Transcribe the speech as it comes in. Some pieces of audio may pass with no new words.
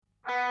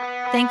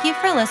Thank you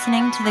for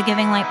listening to the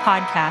Giving Light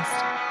podcast.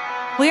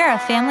 We are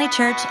a family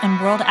church and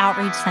world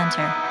outreach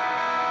center.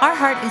 Our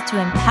heart is to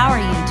empower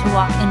you to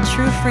walk in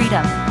true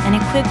freedom and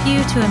equip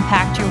you to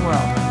impact your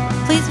world.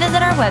 Please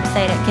visit our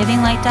website at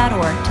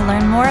givinglight.org to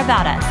learn more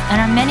about us and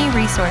our many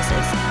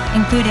resources,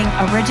 including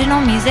original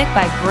music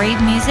by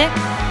Brave Music,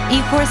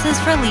 e-courses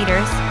for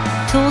leaders,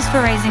 tools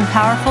for raising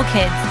powerful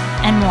kids,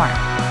 and more.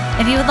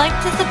 If you would like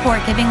to support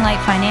Giving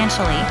Light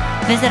financially,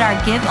 visit our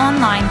Give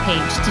Online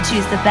page to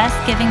choose the best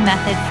giving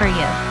method for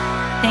you.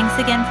 Thanks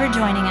again for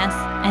joining us,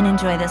 and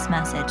enjoy this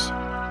message.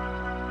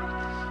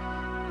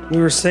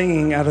 We were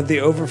singing out of the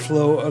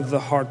overflow of the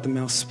heart, the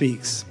mouth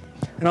speaks.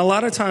 And a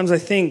lot of times I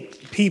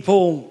think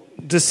people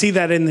just see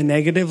that in the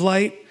negative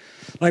light.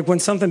 Like when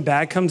something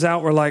bad comes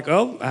out, we're like,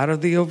 oh, out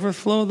of the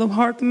overflow of the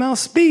heart, the mouth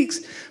speaks.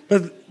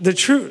 But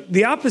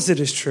the opposite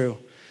is true.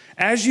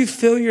 As you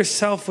fill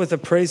yourself with the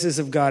praises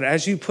of God,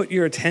 as you put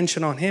your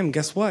attention on Him,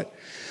 guess what?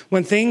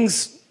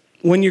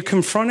 When you're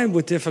confronted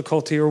with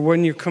difficulty or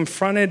when you're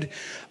confronted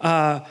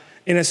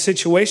in a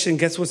situation,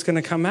 guess what's going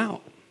to come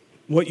out?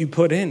 What you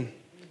put in.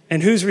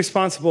 And who's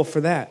responsible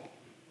for that?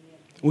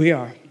 We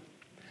are.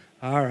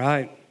 All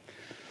right.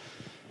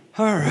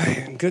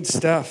 Good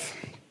stuff.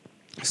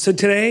 So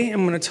today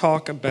I'm going to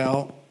talk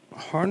about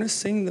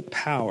harnessing the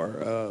power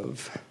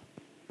of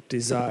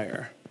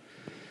desire.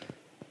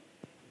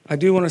 I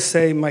do want to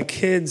say my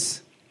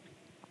kids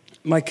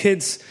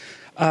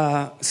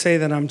say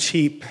that I'm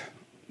cheap,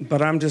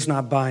 but I'm just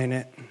not buying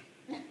it.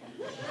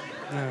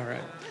 All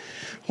right.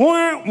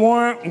 Wah,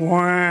 wah,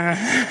 wah.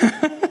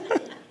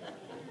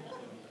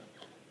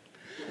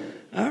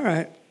 All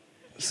right.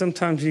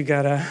 Sometimes you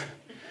got to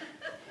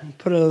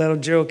put a little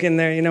joke in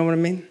there, you know what I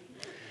mean?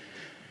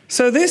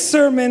 So this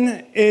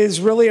sermon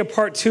is really a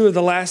part 2 of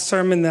the last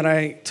sermon that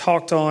I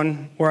talked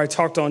on, where I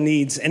talked on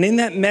needs. And in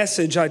that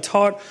message, I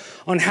taught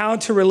on how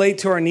to relate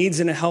to our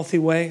needs in a healthy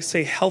way.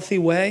 Say healthy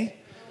way.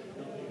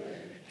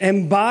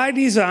 And by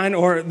design,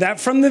 or that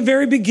from the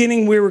very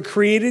beginning, we were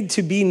created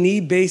to be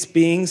need-based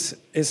beings.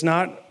 It's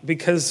not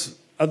because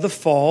of the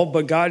fall,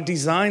 but God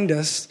designed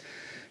us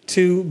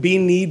to be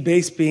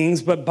need-based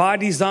beings. But by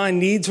design,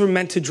 needs were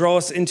meant to draw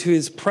us into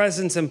His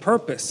presence and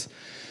purpose.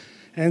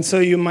 And so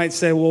you might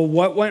say, well,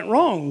 what went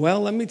wrong?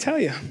 Well, let me tell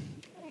you.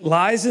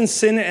 Lies and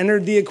sin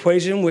entered the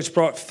equation, which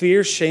brought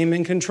fear, shame,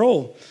 and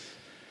control.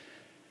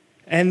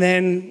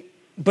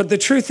 But the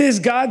truth is,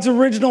 God's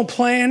original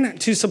plan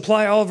to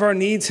supply all of our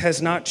needs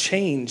has not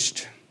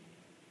changed.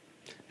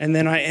 And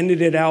then I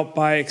ended it out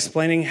by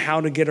explaining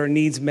how to get our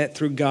needs met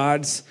through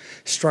God's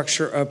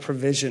structure of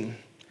provision.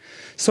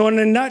 So in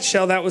a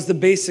nutshell, that was the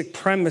basic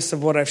premise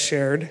of what I've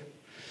shared.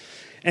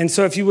 And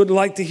so if you would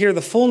like to hear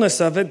the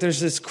fullness of it, there's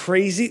this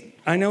crazy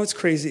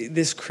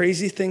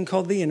thing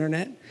called the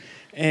internet.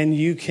 And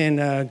you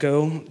can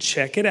go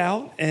check it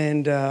out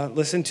and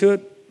listen to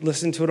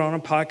it on a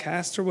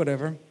podcast or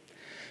whatever.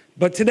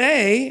 But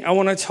today, I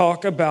want to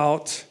talk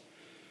about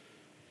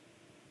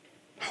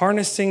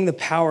harnessing the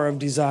power of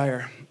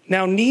desire.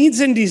 Now,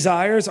 needs and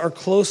desires are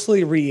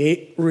closely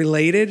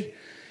related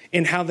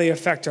in how they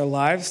affect our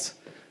lives.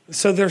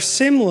 So they're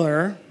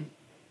similar,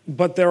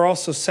 but they're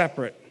also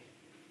separate.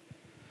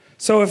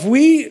 So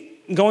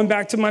going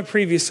back to my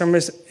previous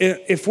sermon,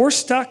 if we're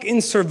stuck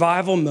in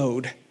survival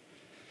mode,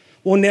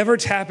 we'll never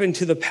tap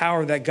into the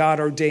power that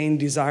God ordained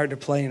desire to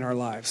play in our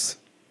lives.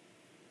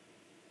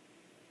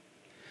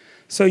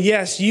 So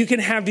yes, you can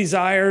have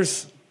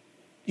desires.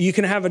 You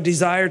can have a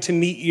desire to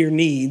meet your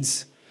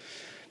needs.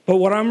 But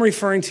what I'm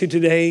referring to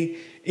today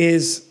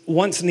is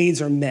once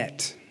needs are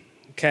met,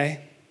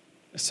 okay?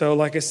 So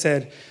like I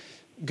said,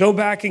 go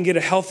back and get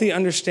a healthy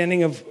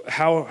understanding of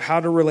how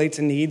to relate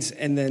to needs.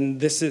 And then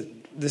this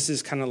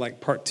is kind of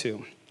like part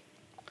 2.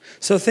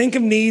 So think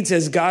of needs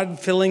as God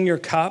filling your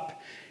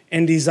cup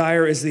and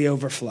desire is the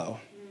overflow,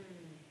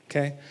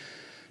 okay?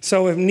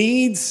 So if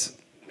needs...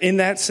 in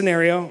that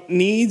scenario,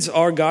 needs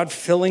are God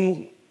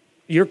filling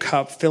your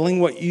cup, filling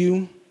what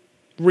you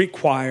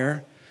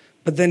require,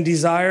 but then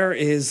desire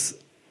is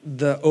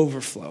the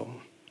overflow,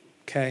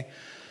 okay?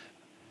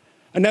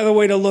 Another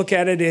way to look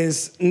at it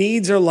is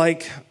needs are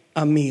like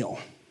a meal,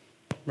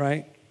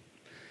 right?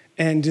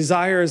 And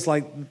desire is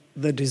like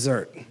the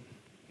dessert,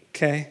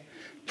 okay?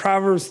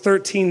 Proverbs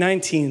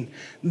 13:19,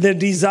 the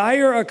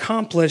desire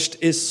accomplished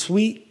is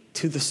sweet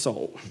to the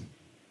soul.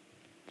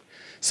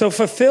 So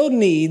fulfilled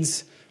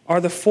needs are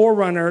the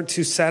forerunner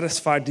to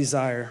satisfied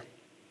desire.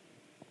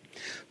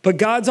 But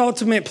God's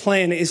ultimate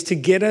plan is to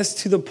get us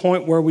to the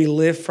point where we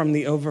live from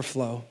the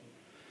overflow.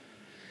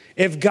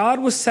 If God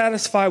was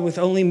satisfied with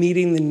only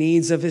meeting the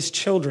needs of His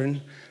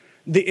children,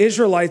 the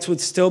Israelites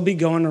would still be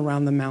going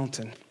around the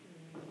mountain.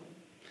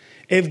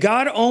 If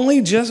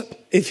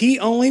He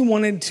only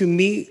wanted to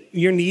meet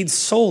your needs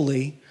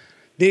solely,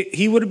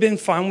 He would have been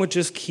fine with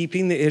just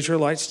keeping the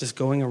Israelites just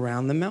going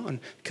around the mountain.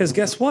 Because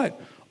guess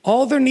what?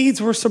 All their needs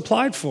were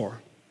supplied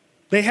for.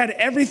 They had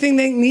everything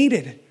they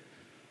needed.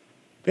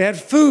 They had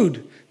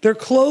food. Their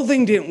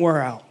clothing didn't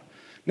wear out.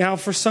 Now,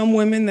 for some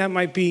women, that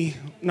might be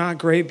not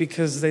great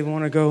because they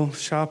want to go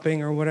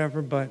shopping or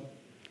whatever, but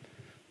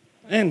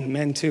And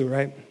men too,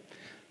 right?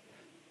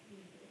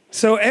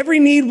 So every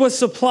need was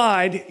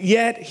supplied,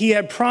 yet he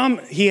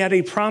had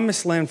a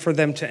promised land for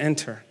them to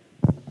enter.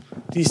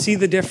 Do you see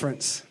the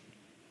difference?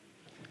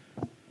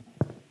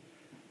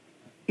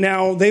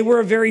 Now, they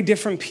were a very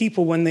different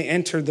people when they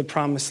entered the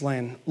promised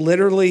land,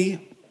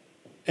 literally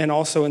and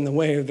also in the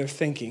way of their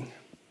thinking,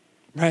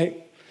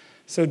 right?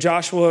 So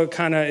Joshua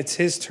it's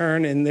his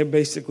turn, and they're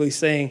basically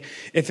saying,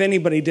 if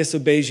anybody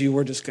disobeys you,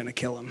 we're just going to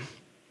kill him,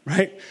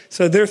 right?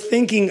 So they're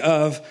thinking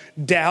of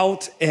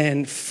doubt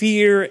and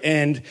fear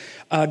and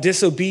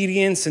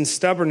disobedience and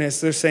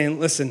stubbornness. They're saying,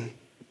 listen,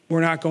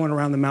 we're not going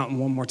around the mountain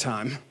one more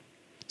time.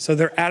 So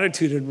their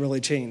attitude had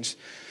really changed.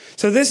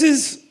 So this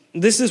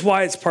is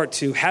why it's part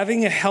 2.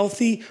 Having a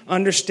healthy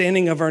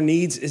understanding of our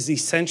needs is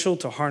essential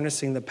to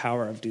harnessing the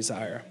power of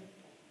desire.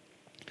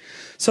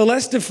 So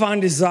let's define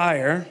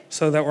desire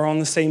so that we're on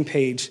the same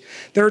page.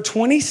 There are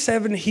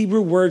 27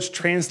 Hebrew words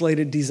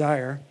translated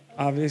desire,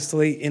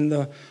 obviously, in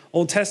the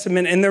Old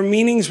Testament, and their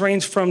meanings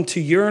range from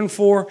to yearn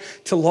for,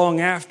 to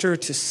long after,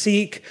 to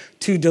seek,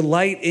 to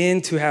delight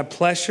in, to have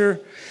pleasure.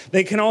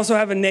 They can also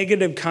have a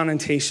negative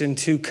connotation,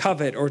 to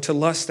covet or to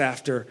lust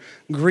after,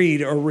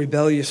 greed or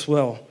rebellious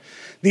will.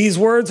 These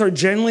words are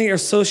generally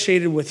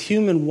associated with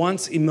human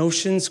wants,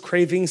 emotions,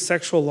 cravings,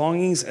 sexual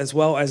longings, as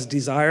well as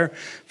desire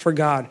for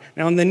God.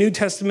 Now, in the New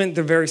Testament,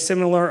 they're very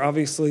similar.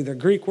 Obviously, they're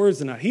Greek words,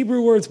 they're not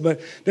Hebrew words, but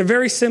they're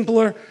very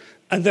similar.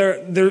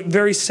 They're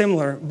very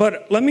similar.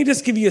 But let me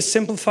just give you a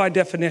simplified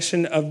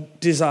definition of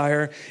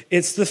desire.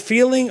 It's the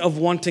feeling of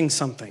wanting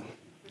something.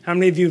 How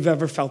many of you have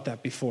ever felt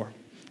that before?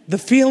 The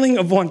feeling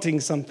of wanting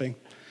something.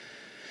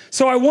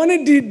 So I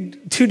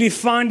wanted to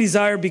define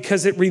desire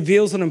because it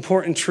reveals an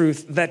important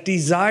truth, that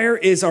desire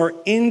is our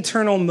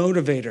internal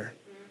motivator.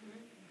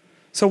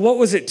 So what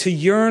was it? To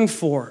yearn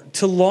for,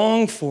 to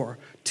long for,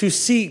 to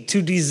seek,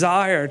 to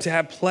desire, to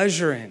have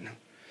pleasure in.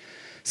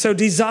 So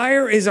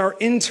desire is our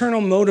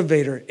internal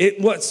motivator.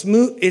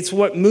 It's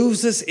what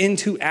moves us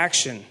into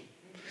action.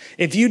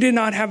 If you did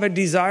not have a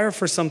desire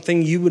for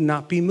something, you would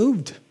not be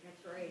moved.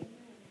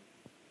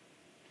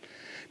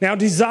 Now,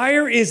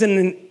 desire is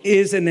an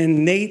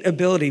innate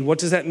ability. What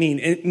does that mean?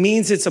 It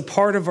means it's a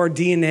part of our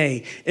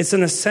DNA. It's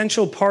an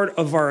essential part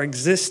of our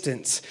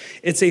existence.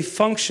 It's a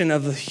function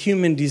of the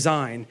human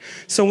design.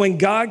 So when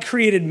God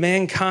created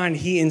mankind,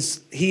 he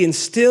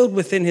instilled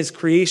within his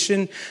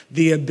creation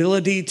the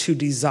ability to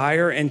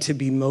desire and to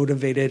be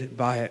motivated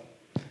by it.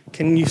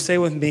 Can you say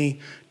with me,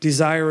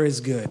 desire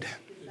is good?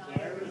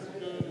 Desire is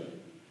good.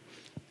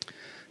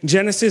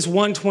 Genesis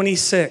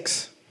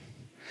 1:26.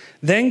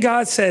 Then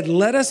God said,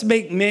 let us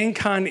make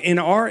mankind in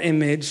our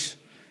image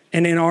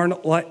and in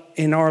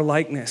our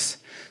likeness,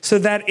 so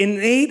that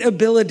innate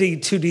ability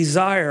to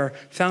desire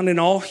found in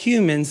all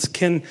humans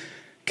can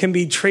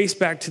be traced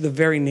back to the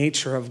very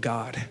nature of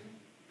God.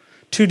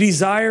 To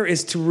desire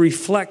is to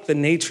reflect the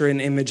nature and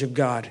image of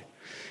God.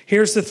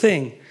 Here's the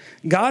thing.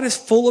 God is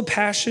full of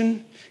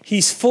passion.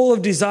 He's full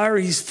of desire.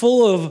 He's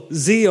full of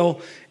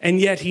zeal, and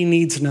yet he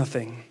needs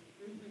nothing.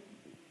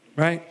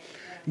 Right?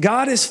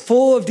 God is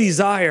full of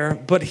desire,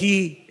 but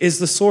he is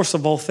the source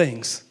of all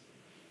things.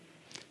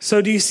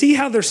 So do you see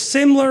how they're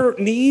similar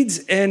needs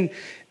and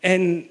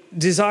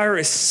desire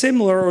is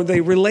similar, or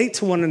they relate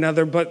to one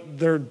another, but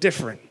they're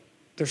different.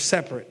 They're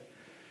separate.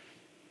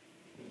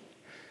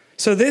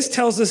 So this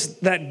tells us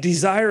that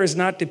desire is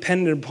not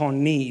dependent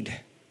upon need.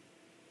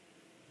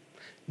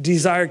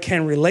 Desire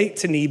can relate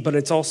to need, but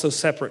it's also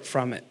separate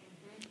from it.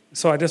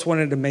 So I just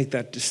wanted to make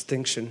that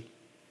distinction.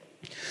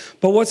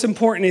 But what's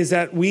important is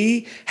that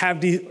we have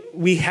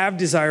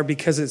desire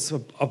because it's a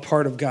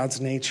part of God's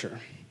nature.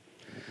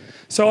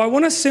 So I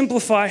want to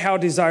simplify how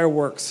desire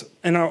works,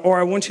 or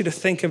I want you to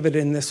think of it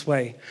in this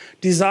way.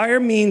 Desire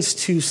means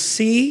to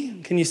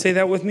see. Can you say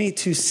that with me?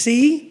 To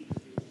see,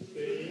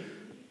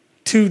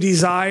 to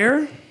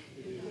desire,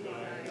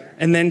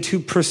 and then to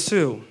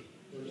pursue.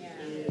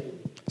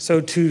 So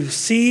to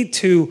see,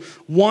 to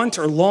want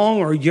or long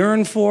or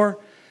yearn for,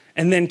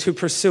 and then to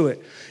pursue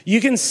it.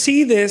 You can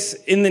see this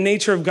in the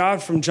nature of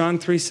God from John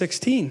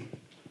 3:16.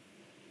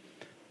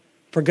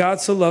 For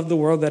God so loved the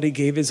world that he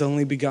gave his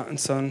only begotten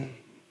Son,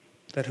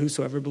 that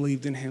whosoever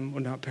believed in him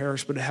would not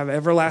perish, but have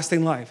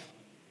everlasting life.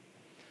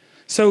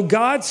 So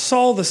God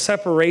saw the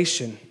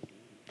separation.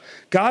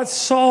 God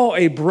saw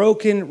a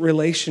broken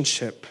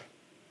relationship.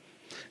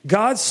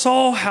 God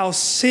saw how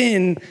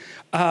sin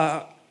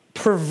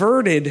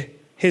perverted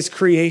his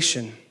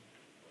creation.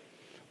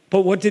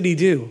 But what did he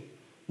do?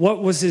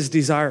 What was his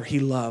desire? He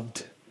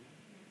loved,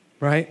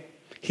 right?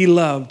 He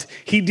loved.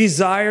 He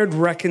desired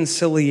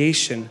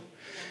reconciliation.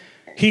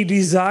 He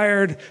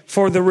desired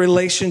for the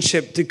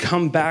relationship to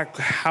come back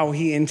how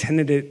he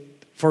intended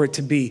it for it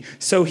to be.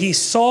 So he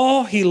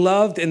saw, he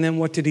loved, and then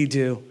what did he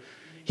do?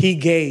 He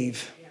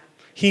gave.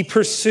 He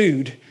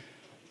pursued.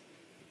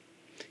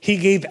 He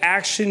gave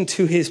action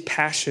to his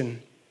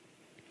passion.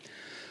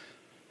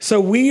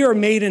 So we are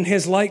made in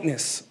his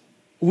likeness.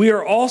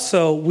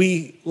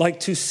 We like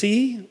to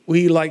see,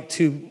 we like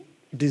to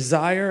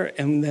desire,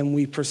 and then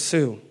we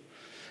pursue.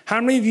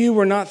 How many of you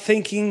were not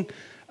thinking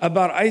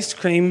about ice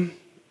cream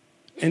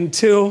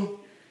until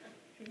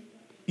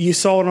you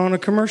saw it on a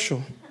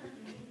commercial.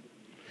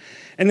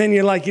 And then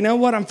you're like, you know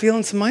what? I'm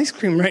feeling some ice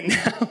cream right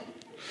now.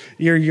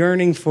 You're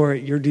yearning for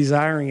it. You're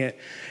desiring it.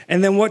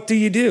 And then what do?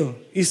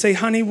 You say,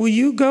 honey, will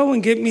you go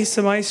and get me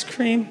some ice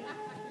cream?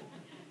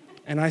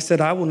 And I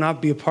said, I will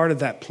not be a part of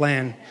that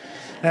plan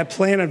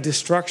of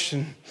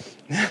destruction.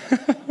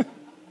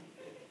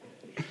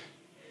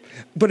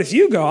 But if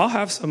you go, I'll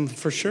have some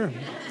for sure.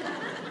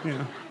 You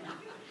know.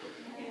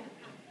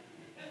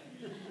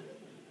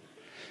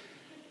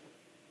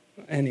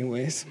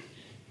 Anyways.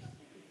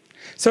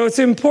 So it's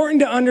important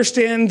to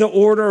understand the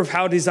order of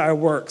how desire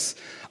works.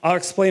 I'll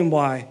explain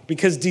why.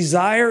 Because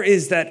desire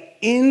is that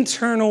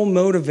internal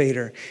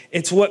motivator.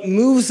 It's what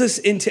moves us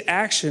into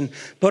action.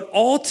 But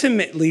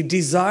ultimately,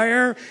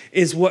 desire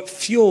is what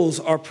fuels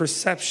our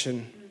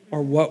perception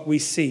or what we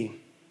see.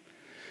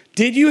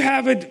 Did you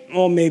have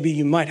well, maybe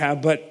you might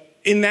have, but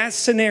in that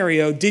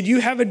scenario, did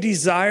you have a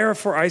desire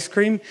for ice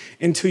cream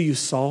until you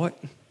saw it?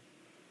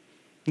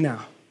 No.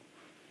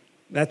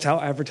 That's how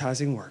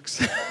advertising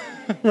works,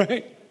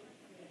 right?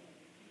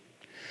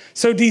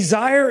 So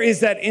desire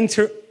is that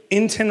internal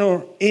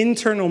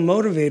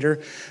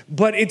motivator,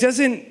 but it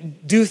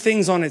doesn't do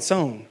things on its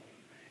own.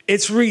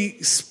 It's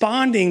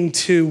responding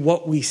to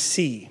what we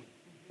see.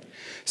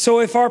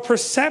 So if our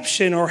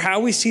perception or how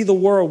we see the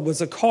world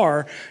was a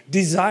car,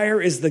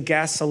 desire is the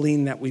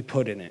gasoline that we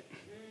put in it.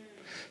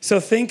 So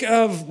think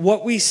of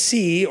what we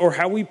see or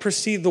how we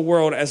perceive the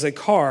world as a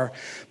car,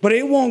 but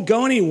it won't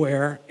go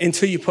anywhere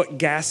until you put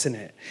gas in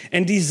it.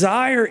 And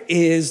desire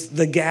is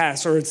the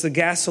gas, or it's the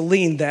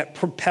gasoline that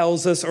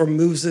propels us or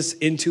moves us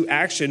into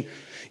action.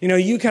 You know,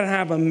 you can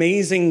have an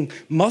amazing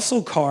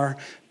muscle car,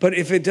 but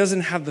if it doesn't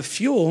have the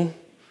fuel,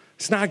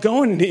 it's not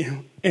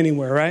going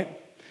anywhere, right?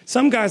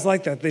 Some guys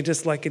like that. They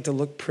just like it to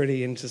look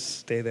pretty and just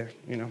stay there,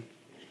 you know.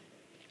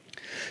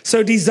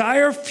 So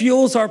desire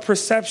fuels our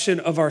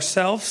perception of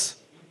ourselves.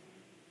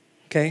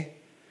 Okay?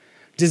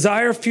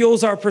 Desire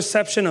fuels our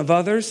perception of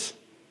others.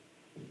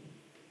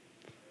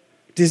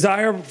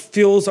 Desire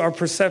fuels our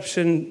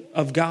perception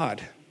of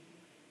God.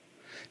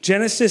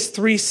 Genesis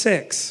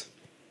 3:6.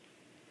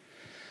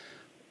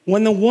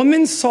 When the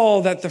woman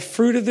saw that the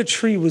fruit of the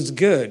tree was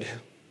good, I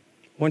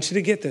want you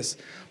to get this.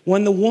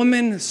 When the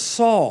woman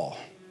saw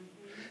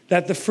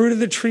that the fruit of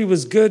the tree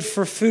was good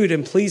for food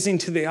and pleasing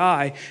to the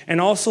eye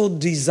and also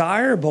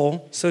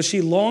desirable, so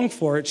she longed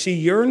for it, she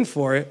yearned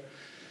for it,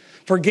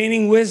 for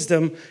gaining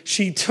wisdom,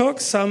 she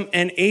took some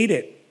and ate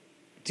it.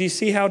 Do you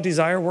see how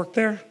desire worked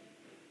there?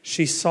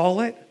 She saw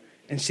it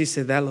and she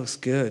said, that looks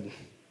good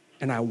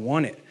and I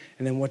want it.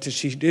 And then what did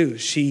she do?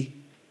 She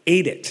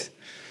ate it.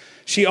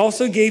 She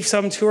also gave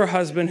some to her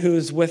husband who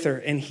was with her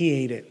and he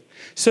ate it.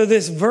 So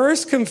this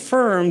verse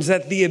confirms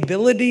that the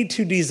ability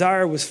to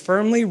desire was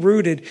firmly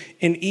rooted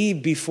in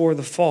Eve before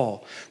the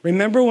fall.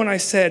 Remember when I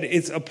said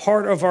it's a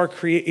part of our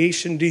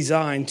creation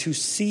design to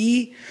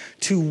see,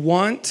 to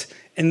want,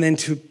 and then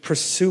to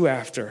pursue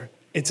after.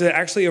 It's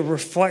actually a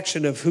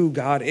reflection of who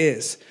God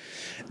is.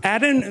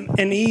 Adam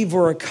and Eve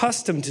were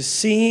accustomed to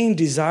seeing,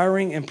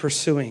 desiring, and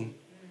pursuing.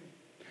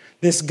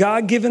 This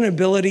God-given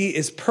ability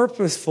is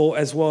purposeful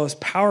as well as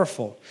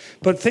powerful.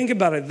 But think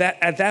about it, that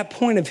at that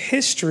point of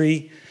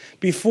history,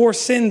 before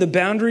sin, the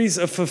boundaries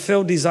of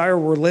fulfilled desire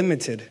were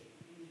limited,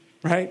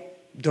 right?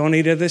 Don't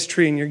eat of this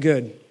tree and you're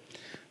good.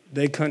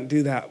 They couldn't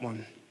do that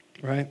one,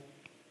 right?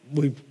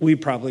 We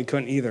probably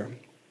couldn't either.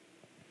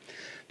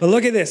 But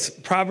look at this,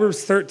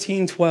 Proverbs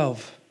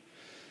 13:12.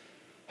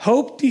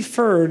 Hope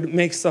deferred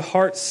makes the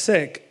heart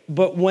sick,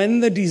 but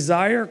when the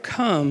desire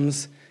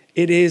comes,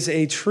 it is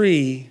a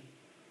tree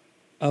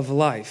of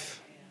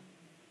life.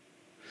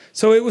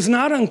 So it was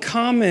not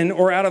uncommon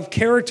or out of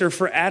character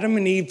for Adam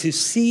and Eve to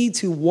see,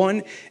 to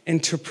want,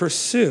 and to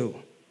pursue.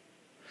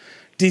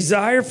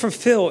 Desire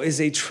fulfilled is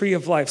a tree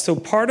of life. So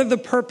part of the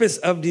purpose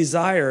of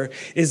desire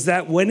is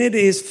that when it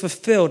is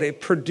fulfilled,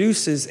 it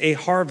produces a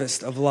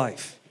harvest of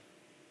life.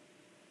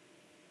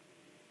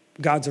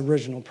 God's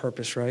original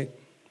purpose, right?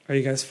 Are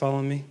you guys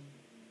following me?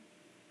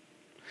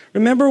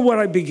 Remember what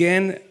I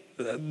began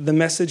the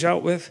message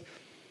out with?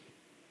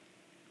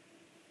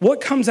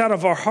 What comes out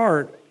of our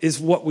heart is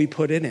what we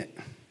put in it.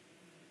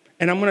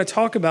 And I'm going to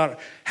talk about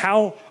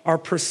how our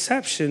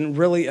perception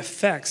really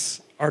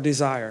affects our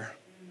desire.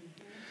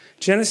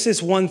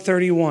 Genesis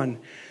 1:31.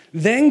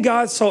 Then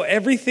God saw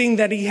everything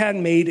that he had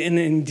made, and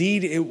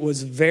indeed it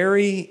was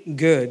very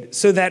good.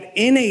 So that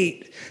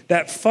innate,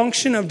 that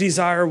function of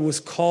desire was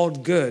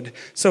called good.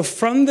 So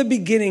from the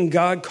beginning,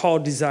 God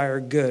called desire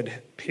good,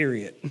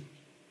 period.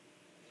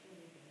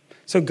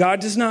 So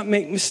God does not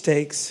make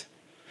mistakes.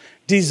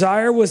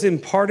 Desire was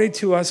imparted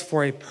to us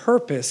for a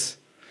purpose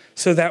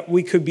so that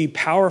we could be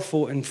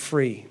powerful and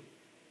free.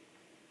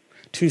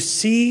 To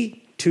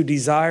see, to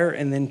desire,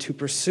 and then to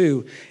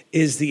pursue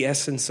is the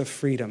essence of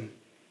freedom.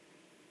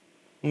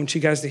 I want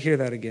you guys to hear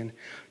that again.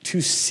 To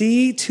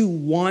see, to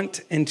want,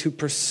 and to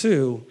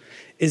pursue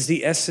is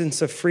the essence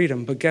of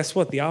freedom. But guess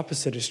what? The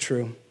opposite is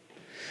true.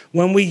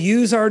 When we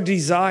use our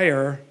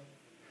desire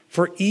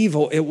for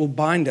evil, it will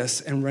bind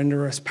us and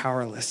render us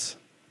powerless.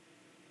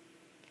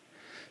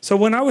 So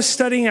when I was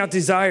studying out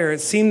desire, it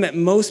seemed that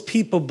most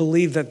people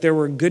believed that there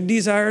were good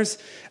desires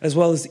as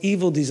well as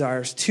evil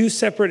desires, two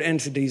separate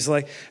entities.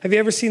 Like, have you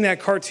ever seen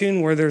that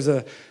cartoon where there's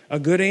a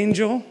good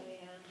angel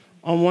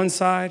on one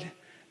side,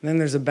 and then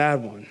there's a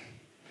bad one?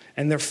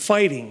 And they're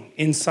fighting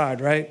inside,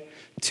 right,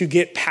 to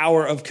get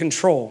power of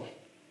control.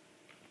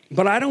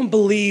 But I don't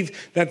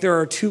believe that there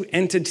are two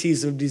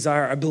entities of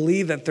desire. I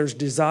believe that there's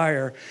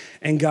desire,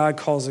 and God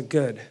calls it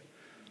good.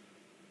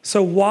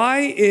 So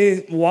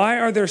why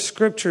are there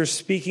scriptures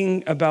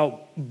speaking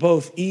about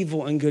both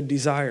evil and good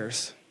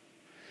desires?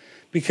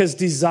 Because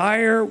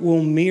desire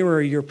will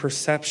mirror your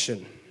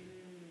perception.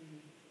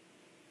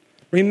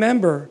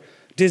 Remember,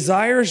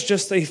 desire is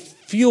just a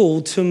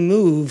fuel to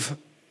move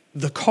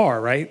the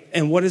car, right?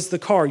 And what is the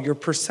car? Your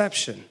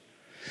perception.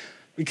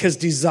 Because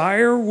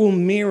desire will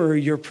mirror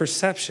your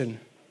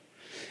perception.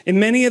 In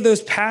many of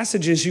those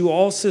passages, you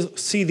also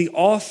see the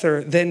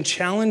author then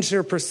challenge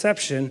their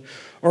perception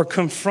or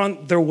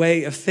confront their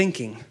way of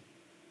thinking.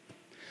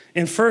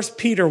 In 1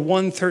 Peter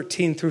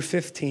 1:13 through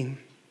 15,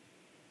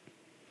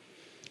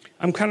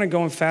 I'm kind of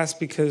going fast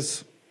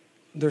because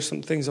there's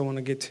some things I want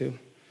to get to.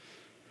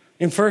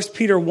 In 1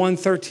 Peter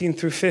 1:13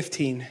 through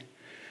 15,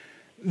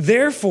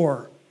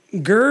 therefore,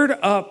 gird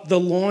up the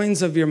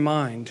loins of your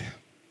mind.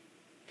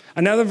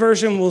 Another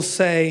version will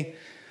say,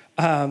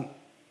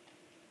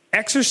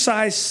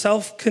 exercise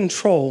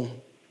self-control.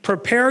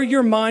 Prepare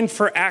your mind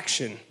for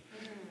action.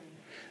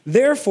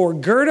 Therefore,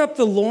 gird up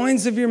the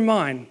loins of your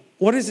mind.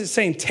 What is it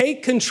saying?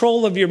 Take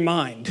control of your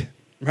mind,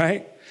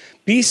 right?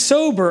 Be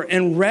sober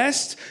and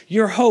rest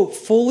your hope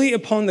fully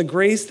upon the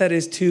grace that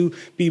is to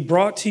be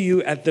brought to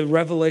you at the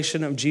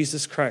revelation of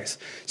Jesus Christ.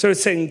 So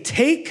it's saying,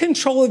 take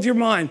control of your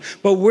mind.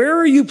 But where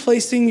are you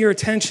placing your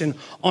attention?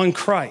 On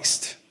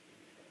Christ.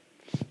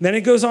 Then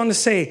it goes on to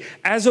say,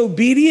 as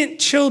obedient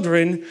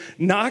children,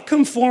 not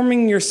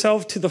conforming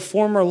yourself to the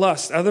former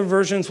lust. Other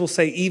versions will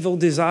say evil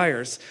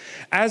desires.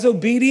 As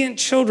obedient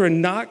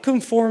children, not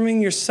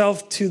conforming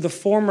yourself to the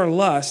former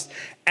lust,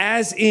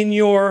 as in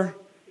your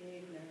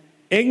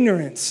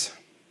ignorance.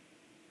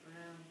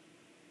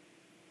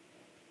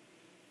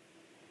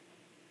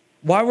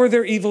 Why were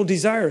there evil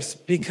desires?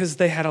 Because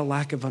they had a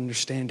lack of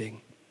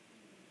understanding.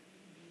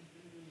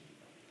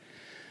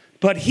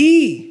 But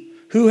he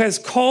who has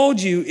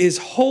called you is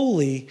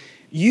holy,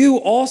 you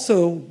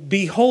also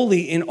be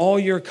holy in all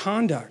your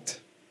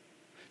conduct.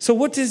 So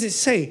what does it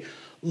say?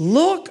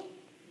 Look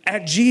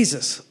at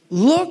Jesus.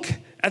 Look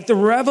at the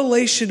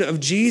revelation of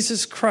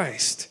Jesus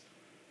Christ.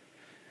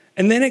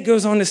 And then it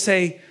goes on to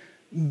say,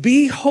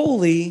 be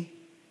holy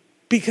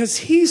because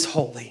he's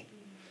holy.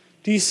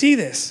 Do you see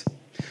this?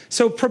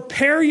 So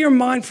prepare your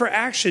mind for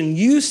action.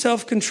 Use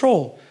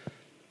self-control.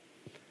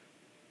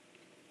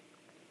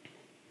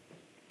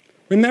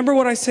 Remember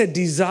what I said,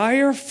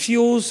 desire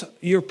fuels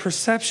your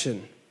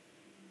perception.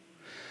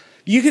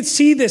 You could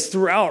see this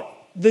throughout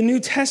the New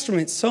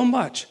Testament so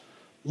much.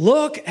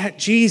 Look at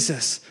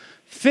Jesus.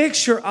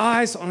 Fix your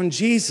eyes on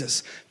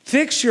Jesus.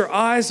 Fix your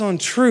eyes on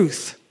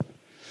truth.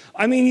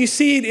 I mean, you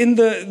see it in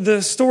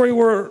the story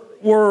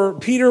where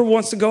Peter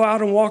wants to go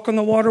out and walk on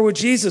the water with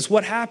Jesus.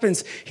 What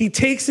happens? He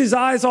takes his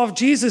eyes off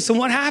Jesus, and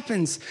what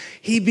happens?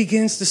 He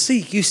begins to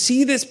seek. You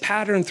see this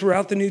pattern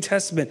throughout the New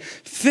Testament.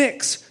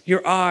 Fix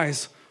your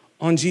eyes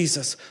on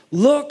Jesus.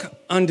 Look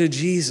unto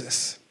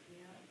Jesus.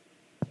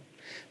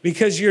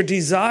 Because your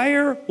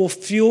desire will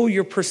fuel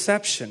your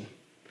perception.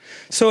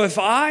 So if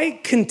I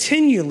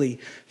continually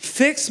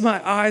fix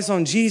my eyes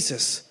on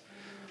Jesus,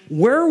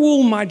 where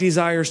will my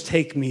desires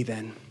take me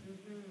then?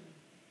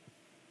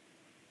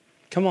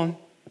 Come on.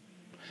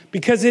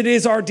 Because it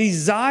is our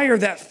desire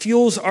that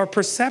fuels our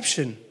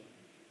perception.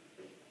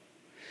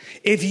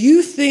 If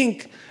you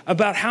think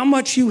about how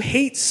much you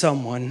hate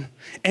someone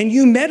and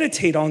you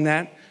meditate on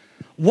that,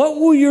 what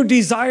will your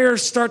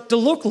desires start to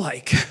look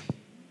like?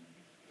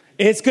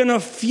 It's going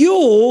to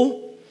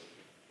fuel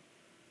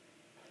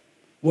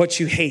what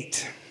you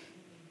hate.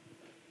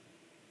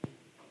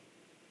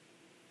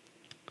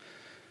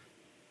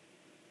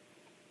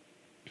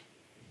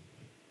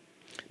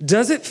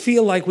 Does it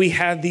feel like we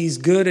have these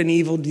good and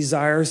evil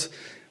desires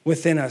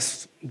within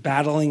us,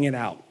 battling it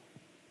out?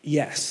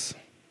 Yes.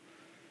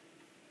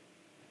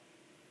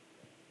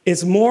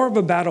 It's more of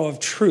a battle of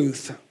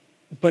truth,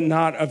 but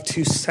not of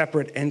two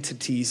separate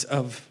entities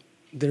of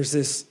there's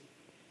this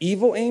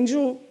evil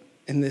angel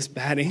and this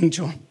bad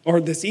angel,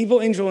 or this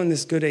evil angel and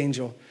this good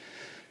angel.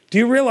 Do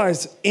you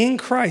realize in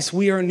Christ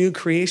we are a new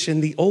creation?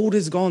 The old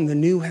is gone, the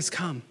new has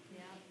come.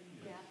 Yeah,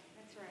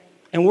 that's right.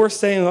 And we're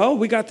saying, oh,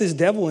 we got this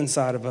devil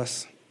inside of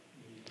us.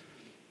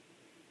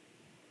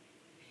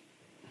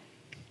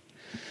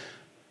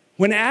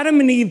 When Adam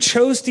and Eve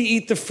chose to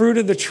eat the fruit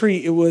of the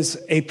tree, it was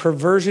a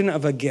perversion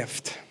of a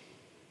gift.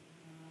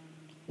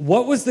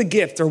 What was the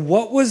gift, or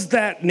what was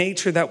that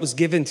nature that was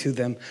given to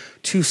them?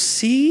 To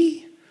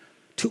see,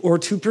 or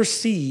to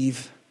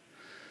perceive,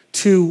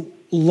 to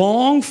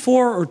long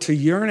for or to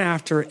yearn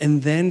after,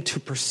 and then to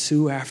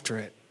pursue after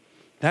it.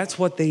 That's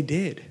what they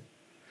did.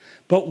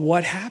 But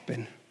what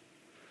happened?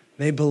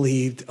 They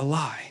believed a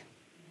lie.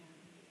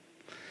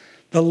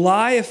 The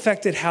lie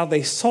affected how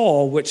they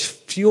saw, which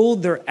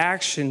fueled their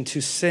action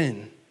to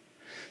sin.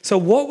 So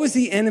what was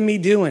the enemy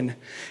doing?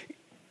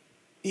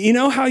 You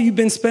know how you've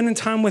been spending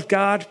time with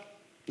God,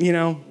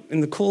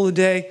 in the cool of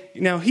the day?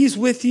 He's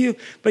with you,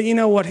 but you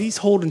know what? He's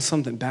holding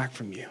something back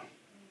from you.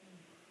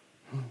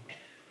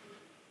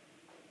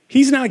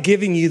 He's not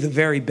giving you the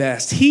very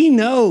best. He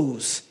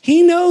knows.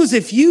 He knows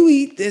if you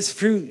eat this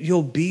fruit,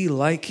 you'll be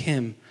like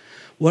him.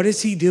 What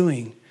is he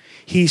doing?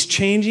 He's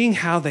changing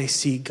how they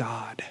see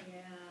God.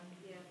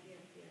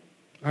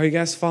 Are you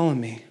guys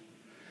following me?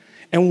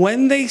 And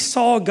when they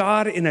saw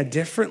God in a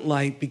different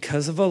light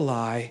because of a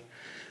lie,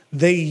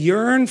 they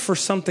yearned for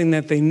something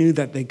that they knew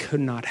that they could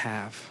not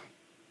have.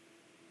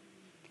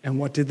 And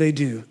what did they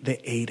do?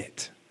 They ate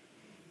it.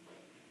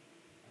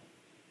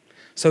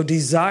 So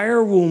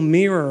desire will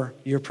mirror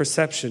your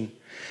perception.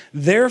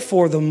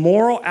 Therefore, the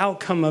moral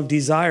outcome of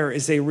desire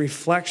is a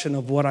reflection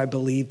of what I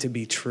believe to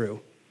be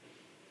true.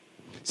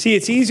 See,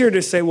 it's easier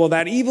to say, well,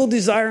 that evil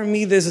desire in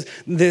me,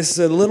 this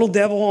little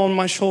devil on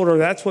my shoulder,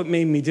 that's what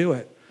made me do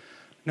it.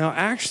 Now,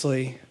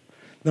 actually,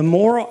 the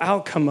moral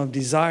outcome of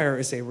desire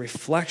is a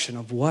reflection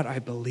of what I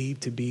believe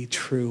to be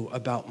true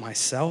about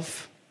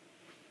myself,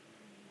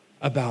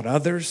 about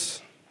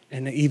others,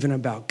 and even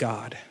about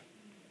God.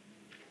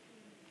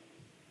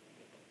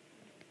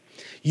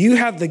 You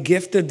have the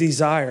gift of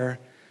desire,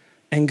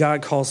 and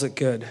God calls it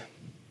good.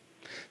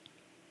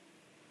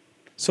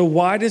 So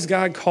why does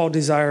God call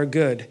desire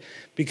good?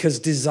 Because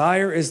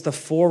desire is the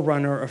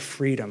forerunner of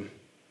freedom.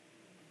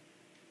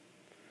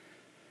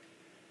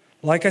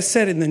 Like I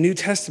said in the New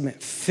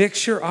Testament,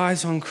 fix your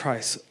eyes on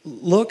Christ.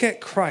 Look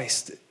at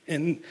Christ.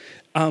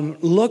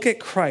 Look at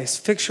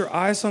Christ. Fix your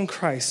eyes on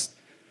Christ.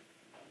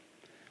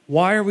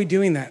 Why are we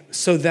doing that?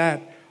 So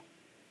that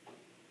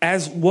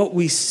as what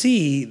we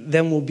see,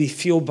 then will be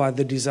fueled by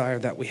the desire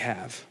that we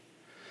have.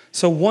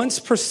 So once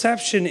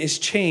perception is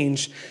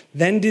changed,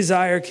 then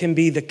desire can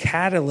be the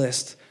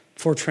catalyst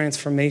for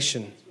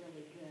transformation.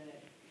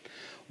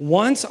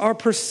 Once our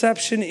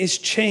perception is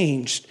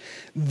changed,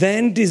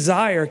 then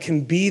desire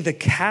can be the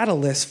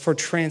catalyst for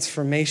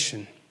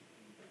transformation.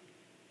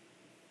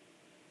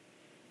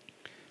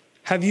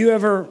 Have you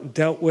ever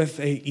dealt with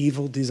an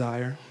evil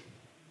desire?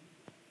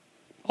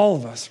 All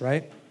of us,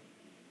 right?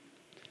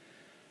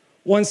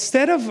 Well,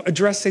 instead of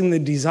addressing the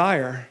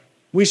desire,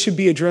 we should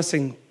be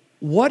addressing,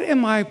 what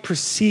am I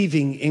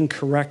perceiving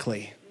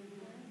incorrectly?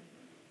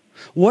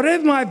 What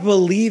am I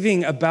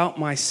believing about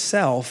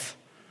myself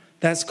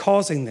that's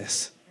causing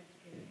this?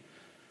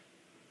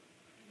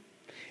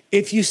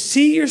 If you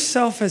see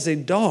yourself as a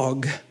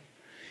dog,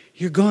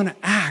 you're going to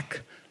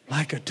act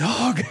like a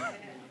dog.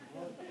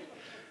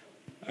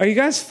 Are you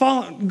guys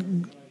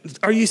following?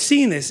 Are you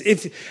seeing this?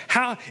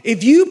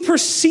 If you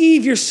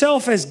perceive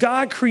yourself as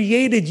God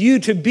created you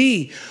to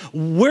be,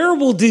 where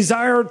will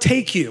desire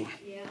take you?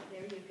 Yeah,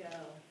 there you go.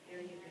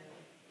 There you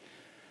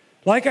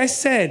go. Like I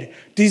said,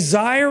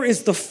 desire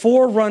is the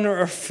forerunner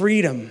of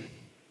freedom.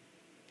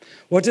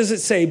 What does it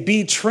say?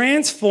 Be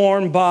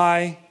transformed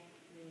by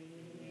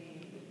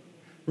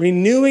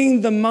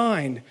renewing the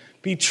mind.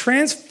 Be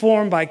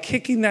transformed by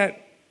kicking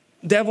that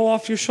devil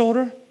off your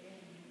shoulder?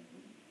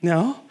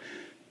 No.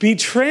 Be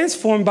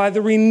transformed by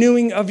the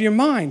renewing of your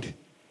mind.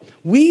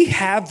 We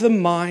have the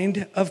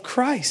mind of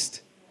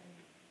Christ.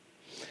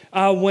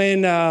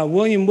 When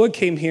William Wood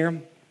came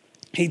here,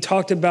 he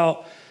talked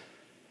about,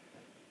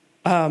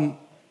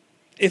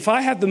 if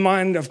I have the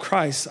mind of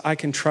Christ, I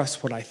can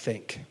trust what I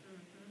think.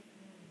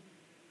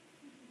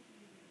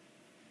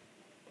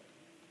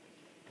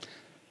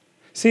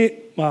 See,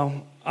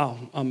 well,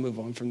 I'll move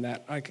on from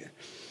that.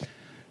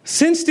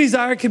 Since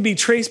desire can be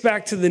traced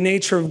back to the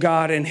nature of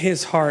God and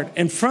his heart,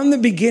 and from the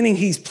beginning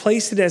he's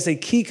placed it as a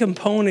key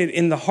component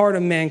in the heart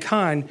of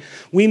mankind,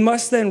 we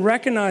must then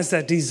recognize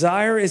that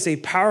desire is a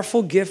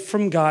powerful gift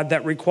from God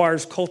that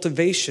requires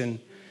cultivation,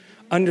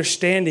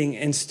 understanding,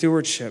 and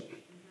stewardship.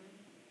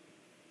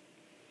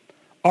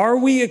 Are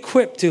we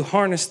equipped to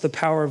harness the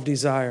power of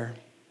desire?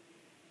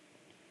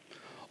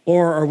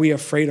 Or are we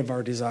afraid of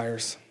our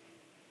desires?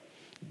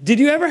 Did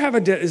you ever have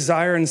a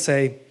desire and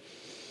say,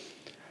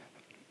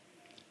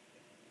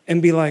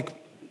 and be like,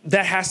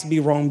 that has to be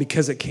wrong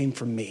because it came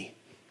from me?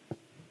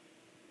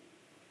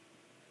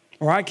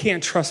 Or I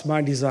can't trust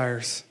my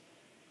desires.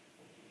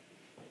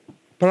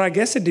 But I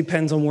guess it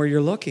depends on where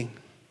you're looking.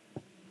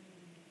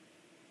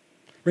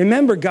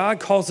 Remember, God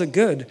calls it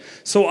good.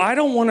 So I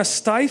don't want to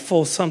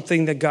stifle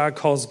something that God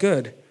calls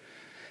good.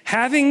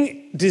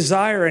 Having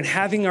desire and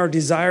having our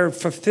desire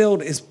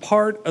fulfilled is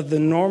part of the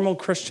normal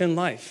Christian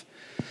life.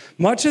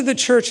 Much of the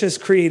church has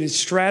created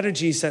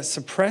strategies that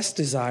suppress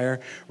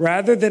desire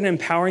rather than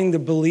empowering the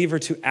believer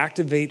to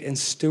activate and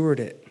steward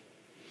it.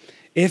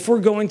 If we're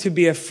going to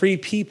be a free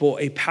people,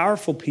 a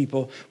powerful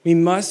people, we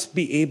must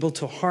be able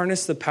to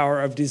harness the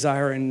power of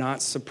desire and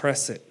not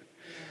suppress it.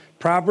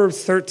 Proverbs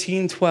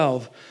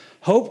 13:12,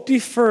 hope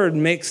deferred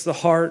makes the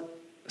heart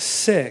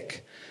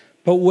sick,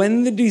 but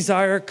when the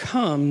desire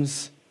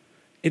comes,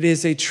 it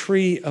is a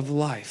tree of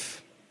life.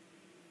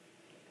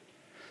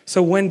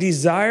 So when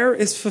desire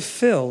is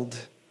fulfilled,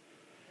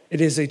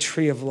 It is a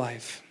tree of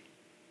life.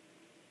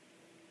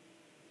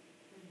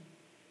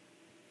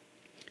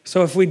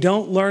 So if we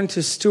don't learn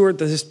to steward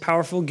this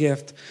powerful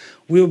gift,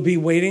 we'll be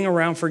waiting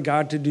around for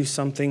God to do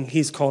something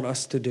He's called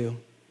us to do.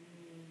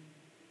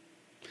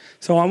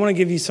 So I want to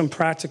give you some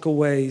practical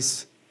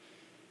ways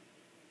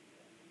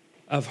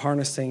of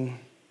harnessing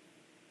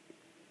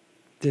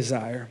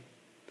desire.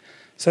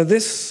 So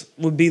this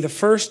would be the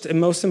first and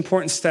most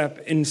important step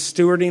in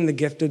stewarding the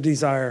gift of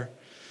desire,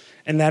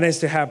 and that is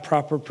to have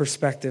proper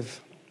perspective.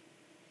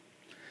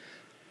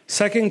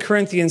 2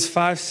 Corinthians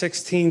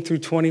 5:16 through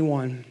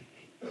 21.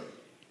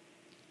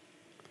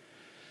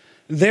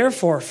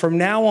 Therefore, from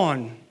now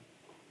on,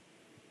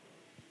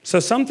 so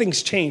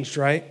something's changed,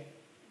 right?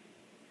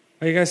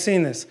 Are you guys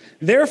seeing this?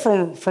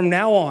 Therefore, from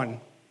now on,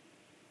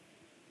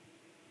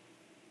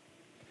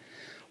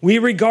 we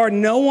regard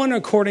no one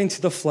according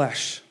to the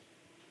flesh.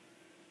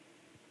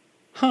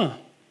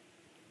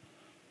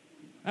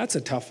 That's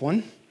a tough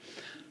one.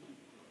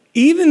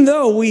 Even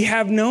though we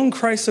have known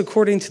Christ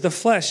according to the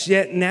flesh,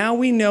 yet now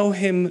we know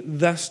him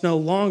thus no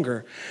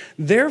longer.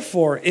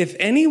 Therefore, if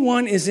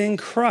anyone is in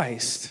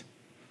Christ,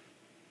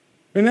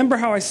 remember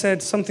how I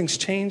said something's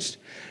changed?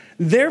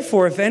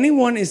 Therefore, if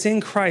anyone is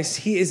in Christ,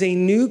 he is a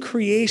new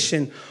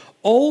creation.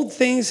 Old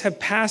things have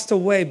passed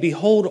away.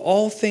 Behold,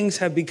 all things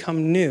have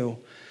become new.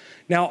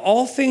 Now,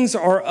 all things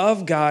are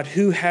of God,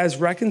 who has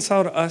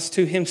reconciled us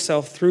to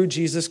himself through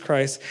Jesus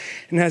Christ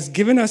and has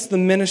given us the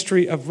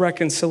ministry of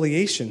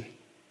reconciliation.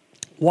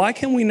 Why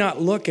can we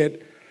not look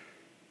at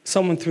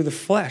someone through the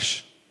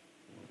flesh?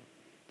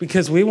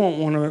 Because we won't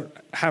want to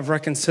have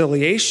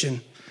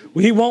reconciliation.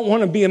 We won't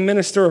want to be a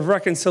minister of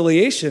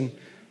reconciliation.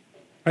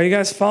 Are you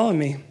guys following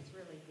me?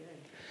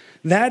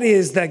 That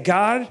is that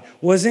God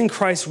was in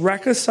Christ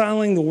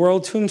reconciling the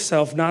world to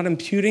himself, not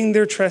imputing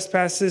their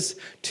trespasses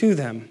to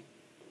them.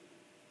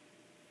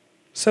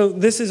 So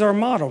this is our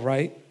model,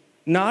 right?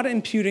 Not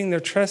imputing their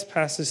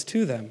trespasses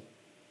to them.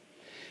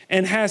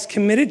 And has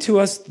committed to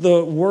us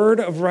the word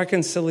of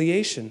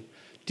reconciliation.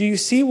 Do you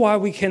see why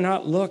we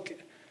cannot look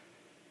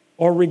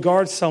or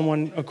regard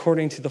someone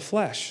according to the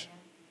flesh?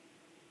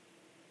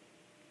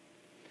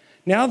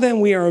 Now then,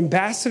 we are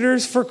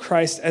ambassadors for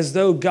Christ, as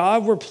though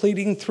God were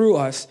pleading through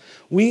us.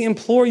 We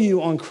implore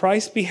you on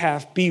Christ's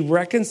behalf, be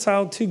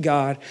reconciled to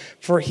God,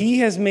 for he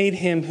has made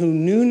him who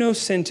knew no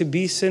sin to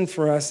be sin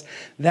for us,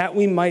 that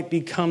we might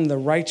become the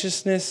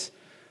righteousness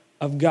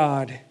of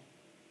God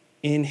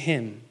in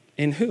him.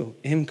 In who?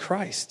 In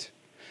Christ.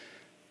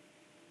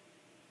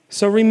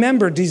 So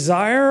remember,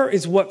 desire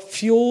is what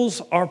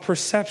fuels our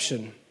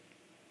perception.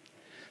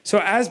 So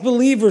as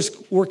believers,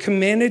 we're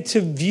commanded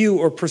to view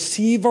or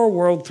perceive our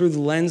world through the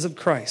lens of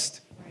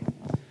Christ.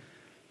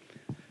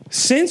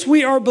 Since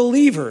we are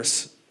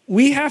believers,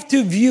 we have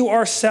to view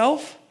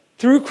ourselves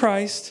through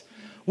Christ.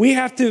 We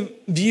have to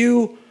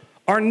view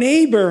our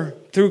neighbor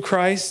through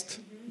Christ,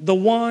 the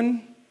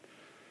one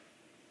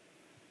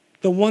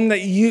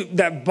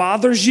that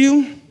bothers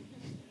you,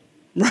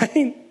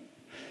 right?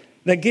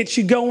 That gets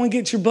you going,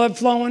 gets your blood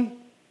flowing.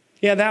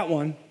 Yeah, that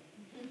one.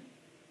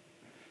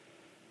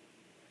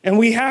 And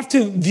we have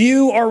to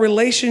view our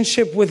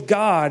relationship with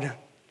God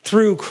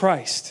through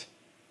Christ.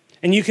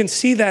 And you can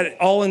see that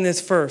all in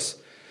this verse.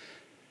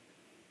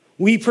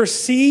 We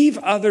perceive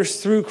others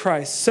through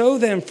Christ. So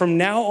then, from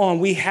now on,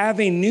 we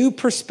have a new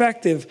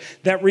perspective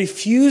that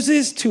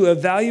refuses to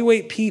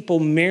evaluate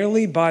people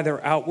merely by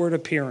their outward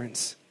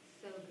appearance.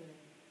 So good.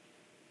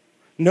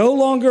 No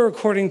longer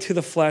according to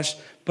the flesh,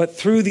 but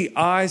through the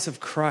eyes of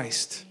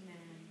Christ.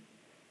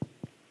 Amen.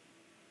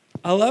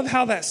 I love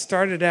how that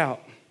started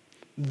out.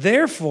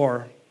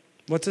 Therefore,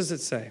 what does it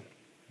say?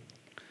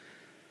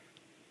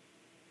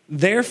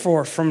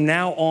 Therefore, from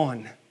now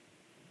on,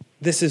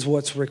 this is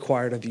what's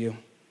required of you.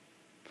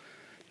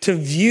 To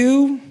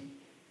view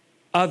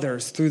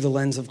others through the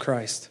lens of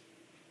Christ.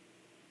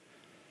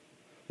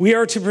 We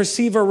are to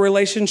perceive our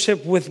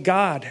relationship with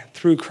God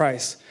through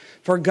Christ.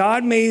 For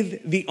God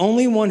made the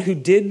only one who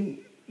did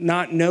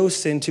not know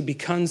sin to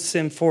become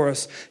sin for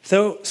us,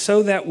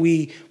 so that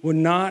we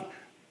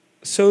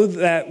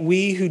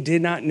who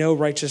did not know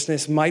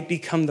righteousness might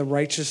become the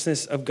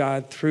righteousness of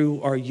God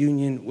through our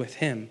union with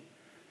him.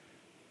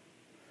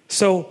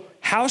 So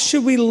how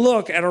should we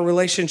look at our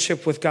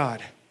relationship with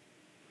God?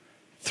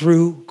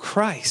 Through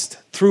Christ,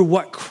 through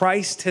what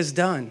Christ has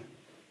done.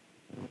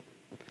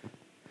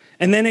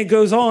 And then it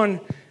goes on,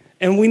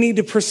 and we need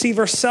to perceive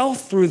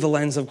ourselves through the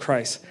lens of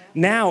Christ.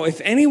 Now, if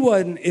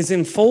anyone is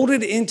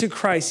enfolded into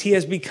Christ, he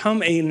has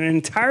become an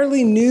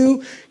entirely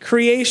new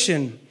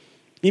creation.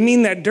 You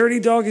mean that dirty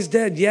dog is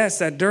dead? Yes,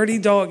 that dirty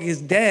dog is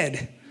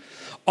dead.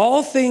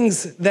 All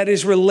things that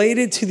is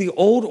related to the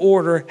old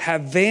order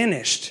have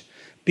vanished.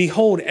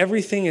 Behold,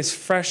 everything is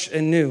fresh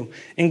and new.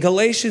 In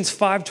Galatians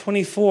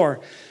 5:24,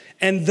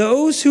 and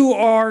those who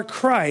are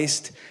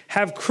Christ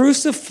have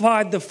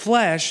crucified the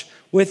flesh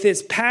with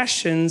its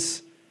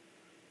passions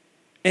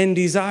and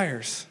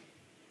desires.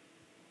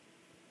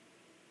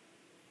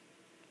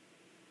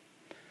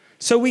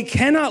 So we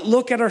cannot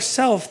look at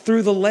ourselves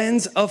through the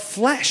lens of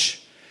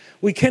flesh.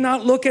 We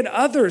cannot look at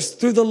others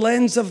through the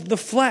lens of the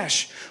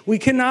flesh. We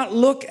cannot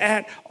look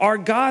at our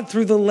God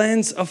through the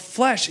lens of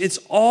flesh. It's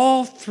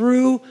all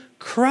through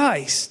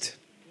Christ.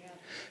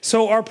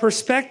 So our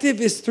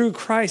perspective is through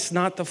Christ,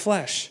 not the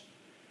flesh.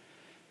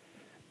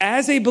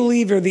 As a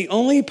believer, the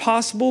only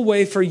possible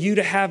way for you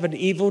to have an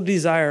evil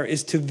desire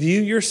is to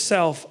view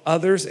yourself,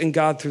 others, and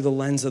God through the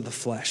lens of the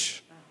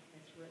flesh. Wow,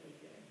 that's really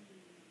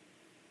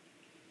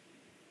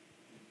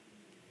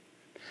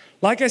good.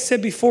 Like I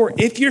said before,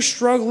 if you're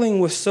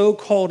struggling with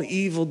so-called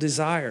evil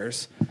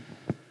desires,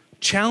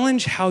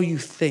 challenge how you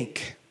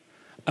think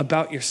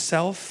about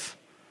yourself,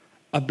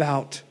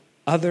 about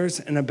others,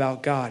 and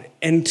about God.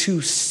 And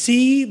to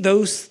see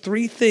those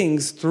three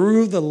things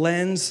through the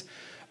lens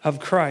of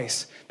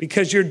Christ.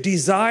 Because your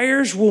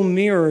desires will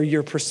mirror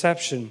your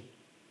perception.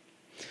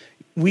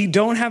 We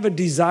don't have a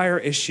desire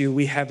issue,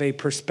 we have a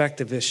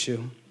perspective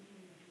issue.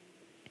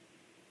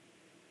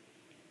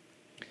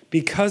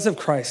 Because of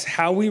Christ,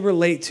 how we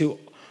relate to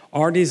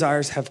our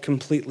desires have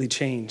completely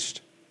changed.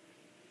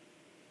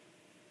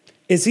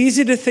 It's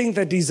easy to think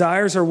that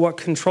desires are what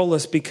control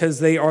us because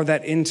they are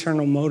that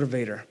internal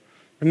motivator.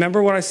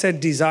 Remember what I said?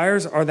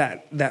 Desires are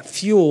that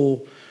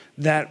fuel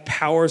that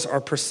powers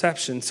our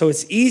perception. So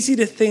it's easy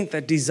to think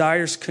that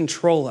desires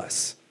control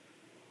us.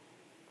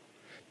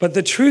 But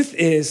the truth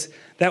is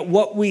that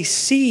what we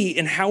see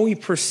and how we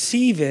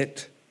perceive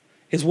it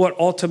is what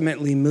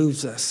ultimately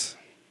moves us.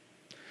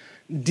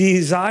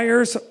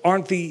 Desires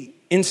aren't the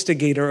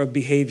instigator of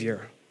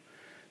behavior.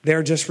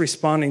 They're just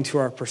responding to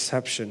our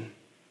perception.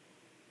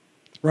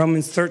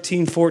 Romans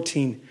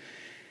 13:14.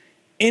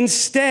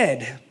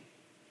 Instead,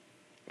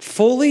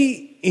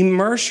 fully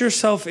immerse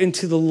yourself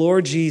into the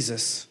Lord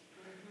Jesus,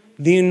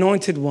 the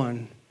Anointed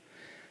One.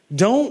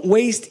 Don't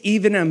waste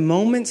even a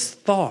moment's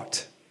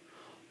thought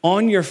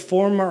on your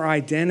former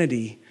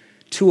identity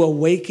to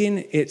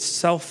awaken its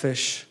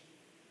selfish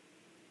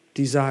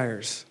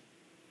desires.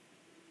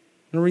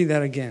 I'm going to read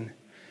that again.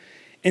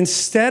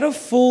 Instead,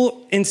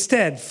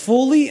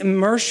 fully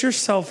immerse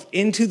yourself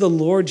into the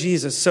Lord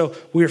Jesus. So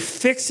we're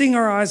fixing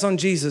our eyes on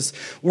Jesus.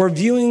 We're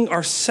viewing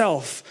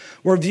ourselves.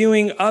 We're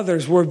viewing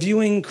others. We're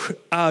viewing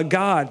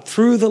God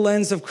through the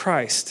lens of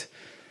Christ.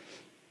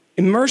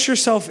 Immerse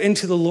yourself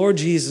into the Lord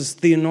Jesus,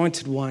 the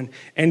Anointed One,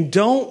 and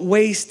don't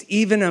waste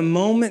even a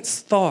moment's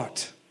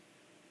thought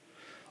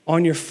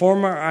on your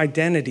former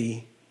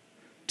identity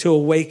to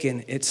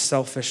awaken its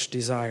selfish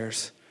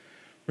desires.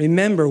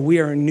 Remember, we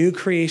are a new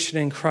creation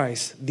in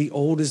Christ. The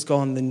old is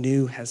gone, the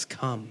new has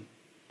come.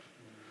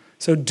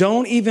 So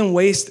don't even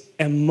waste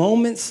a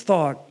moment's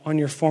thought on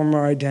your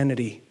former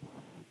identity.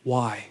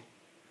 Why?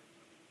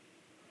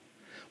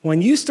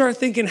 When you start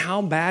thinking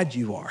how bad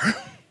you are,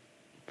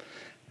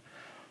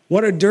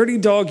 what a dirty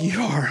dog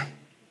you are.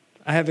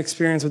 I have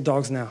experience with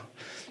dogs now.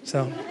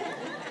 So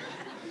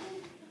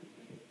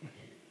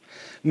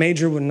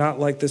Major would not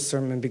like this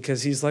sermon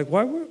because he's like,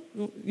 why were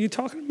you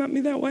talking about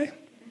me that way?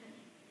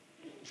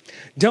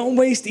 Don't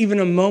waste even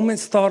a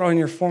moment's thought on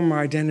your former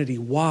identity.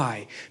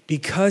 Why?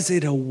 Because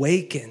it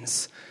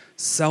awakens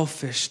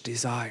selfish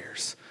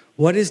desires.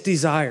 What is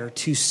desire?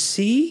 To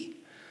see,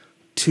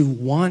 to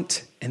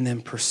want, and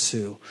then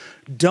pursue.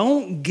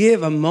 Don't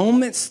give a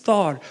moment's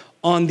thought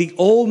on the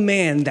old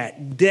man,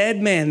 that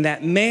dead man,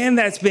 that man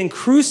that's been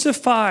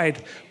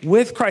crucified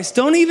with Christ.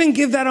 Don't even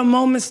give that a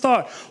moment's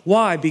thought.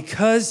 Why?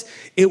 Because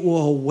it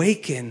will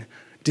awaken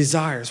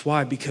desires.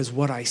 Why? Because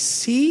what I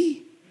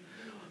see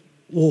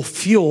will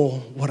fuel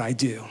what I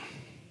do.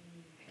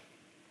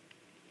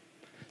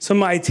 So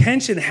my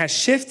attention has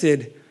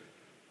shifted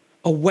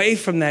away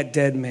from that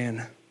dead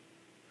man.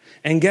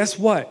 And guess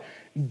what?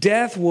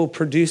 Death will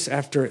produce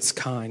after its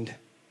kind.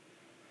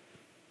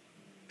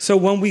 So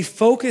when we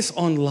focus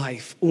on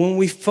life, when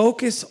we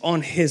focus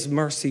on his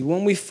mercy,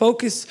 when we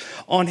focus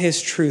on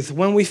his truth,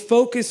 when we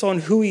focus on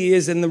who he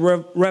is in the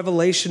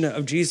revelation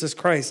of Jesus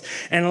Christ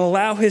and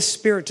allow his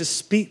Spirit to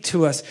speak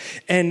to us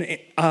and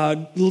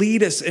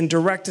lead us and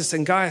direct us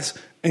and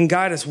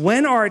guide us,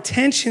 when our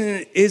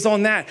attention is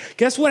on that,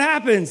 guess what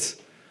happens?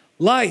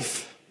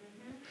 Life.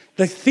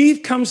 The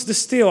thief comes to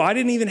steal. I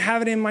didn't even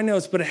have it in my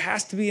notes, but it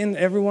has to be in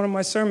every one of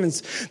my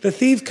sermons. The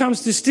thief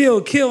comes to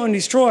steal, kill, and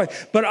destroy.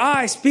 But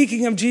I,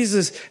 speaking of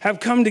Jesus, have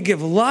come to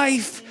give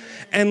life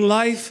and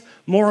life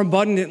more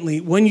abundantly.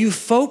 When you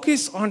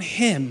focus on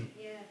him,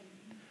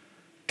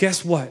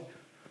 guess what?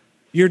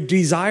 Your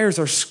desires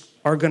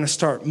are going to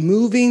start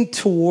moving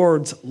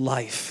towards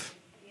life.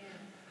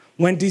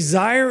 When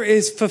desire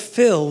is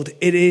fulfilled,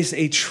 it is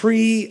a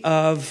tree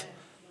of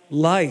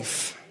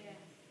life.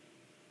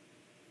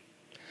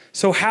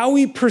 So how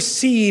we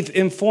perceive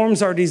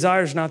informs our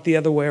desires, not the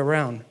other way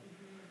around.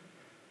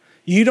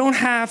 You don't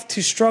have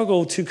to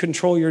struggle to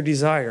control your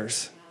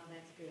desires. Wow,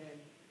 that's good.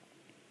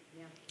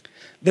 Yeah.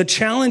 The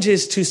challenge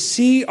is to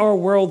see our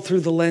world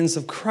through the lens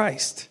of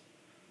Christ.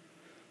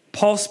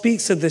 Paul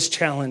speaks of this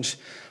challenge.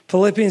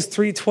 Philippians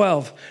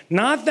 3:12.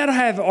 Not that I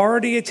have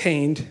already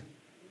attained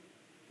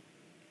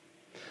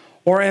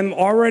or am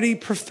already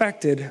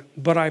perfected,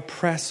 but I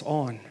press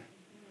on.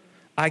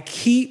 I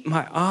keep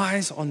my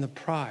eyes on the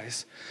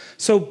prize.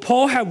 So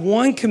Paul had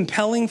one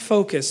compelling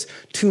focus: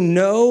 to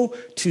know,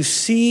 to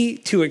see,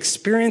 to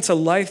experience a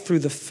life through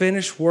the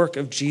finished work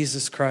of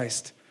Jesus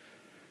Christ.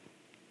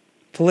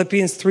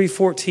 Philippians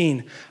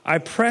 3:14, I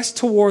press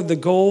toward the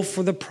goal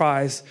for the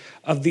prize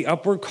of the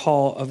upward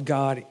call of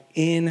God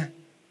in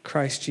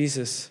Christ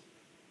Jesus.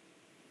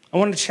 I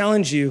want to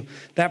challenge you,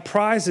 that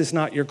prize is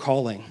not your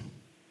calling.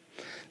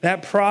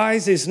 That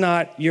prize is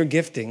not your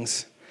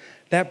giftings.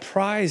 That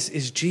prize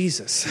is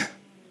Jesus.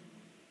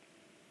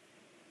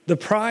 The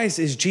prize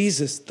is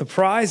Jesus. The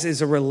prize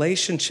is a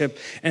relationship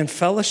and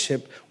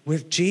fellowship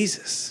with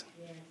Jesus.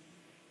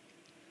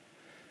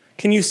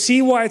 Can you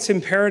see why it's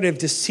imperative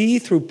to see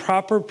through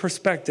proper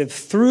perspective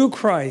through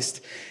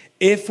Christ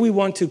if we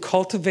want to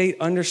cultivate,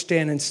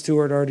 understand, and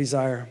steward our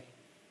desire?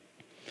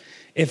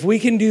 If we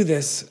can do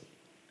this,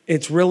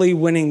 it's really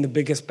winning the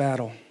biggest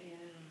battle.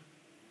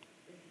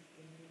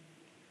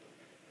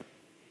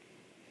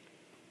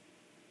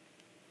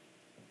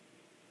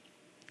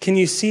 Can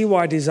you see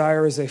why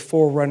desire is a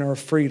forerunner of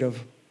freedom?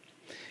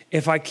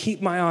 If I keep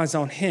my eyes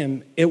on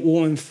him, it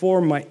will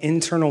inform my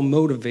internal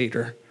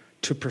motivator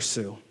to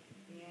pursue.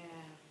 Yeah.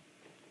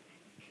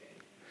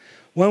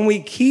 When we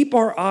keep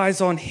our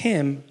eyes on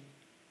him,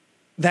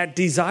 that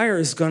desire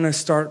is going to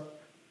start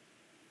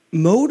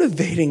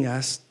motivating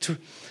us to,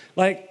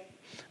 like,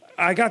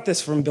 I got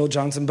this from Bill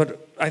Johnson,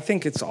 but I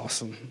think it's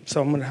awesome.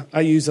 So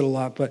I use it a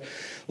lot. But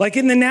like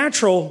in the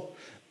natural,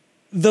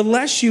 the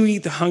less you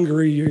eat, the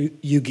hungrier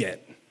you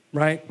get.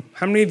 Right?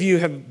 How many of you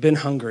have been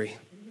hungry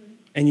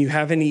and you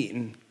haven't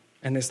eaten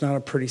and it's not a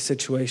pretty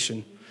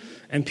situation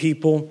and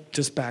people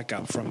just back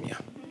up from you?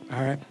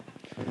 All right?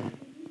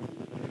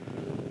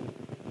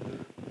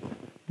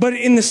 But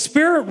in the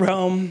spirit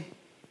realm,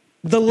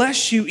 the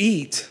less you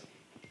eat,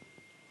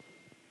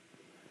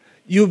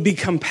 you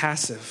become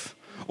passive.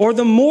 Or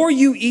the more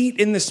you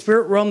eat in the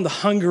spirit realm, the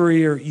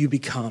hungrier you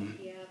become.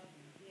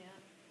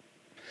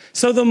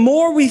 So the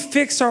more we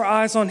fix our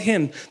eyes on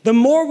him, the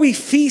more we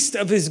feast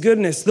of his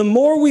goodness, the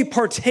more we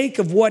partake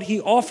of what he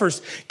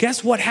offers,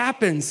 guess what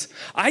happens?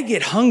 I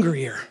get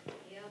hungrier.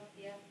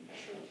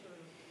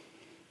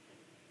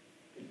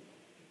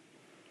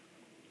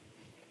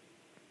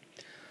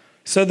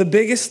 So the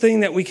biggest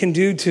thing that we can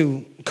do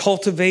to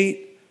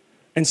cultivate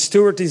and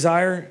steward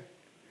desire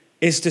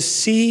is to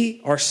see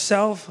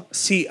ourselves,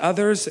 see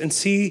others, and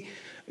see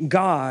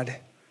God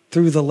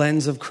through the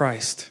lens of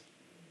Christ.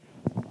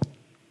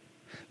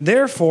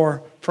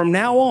 Therefore, from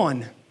now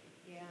on,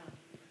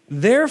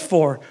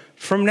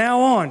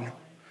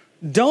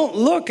 don't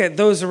look at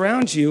those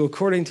around you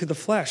according to the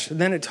flesh.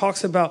 And then it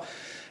talks about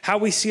how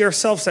we see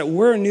ourselves, that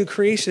we're a new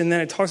creation. And then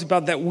it talks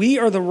about that we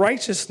are the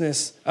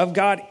righteousness of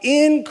God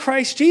in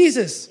Christ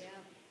Jesus. Yeah.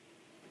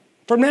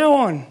 From now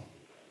on,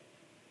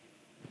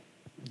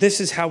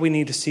 this is how we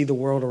need to see the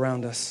world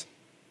around us.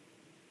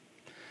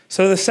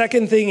 So the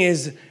second thing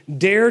is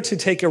dare to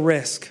take a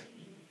risk.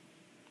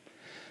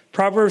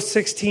 Proverbs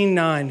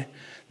 16:9,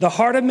 the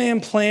heart of man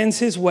plans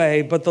his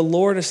way, but the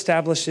Lord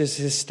establishes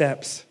his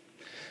steps.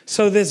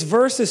 So this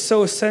verse is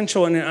so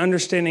essential in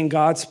understanding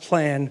God's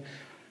plan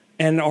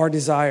and our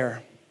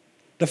desire.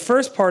 The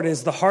first part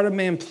is the heart of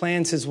man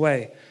plans his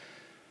way.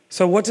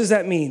 So what does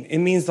that mean? It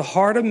means the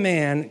heart of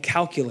man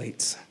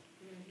calculates.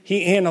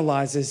 He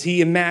analyzes,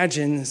 he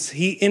imagines,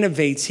 he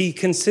innovates, he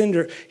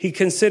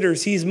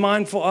considers, he's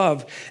mindful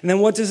of. And then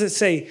what does it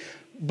say?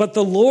 But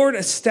the Lord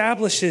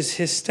establishes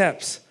his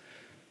steps.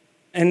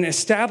 And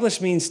establish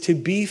means to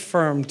be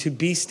firm, to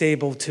be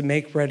stable, to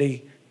make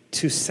ready,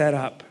 to set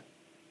up.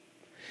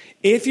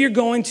 If you're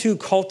going to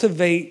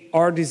cultivate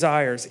our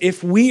desires,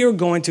 if we are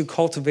going to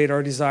cultivate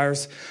our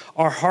desires,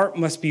 our heart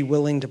must be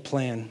willing to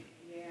plan.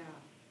 Yeah.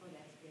 Oh,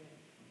 that's good.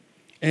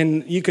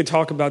 And you could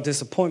talk about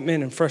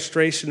disappointment and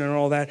frustration and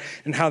all that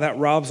and how that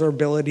robs our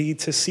ability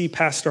to see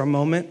past our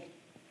moment.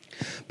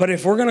 But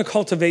if we're going to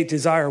cultivate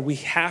desire, we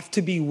have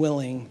to be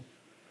willing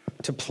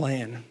to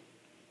plan.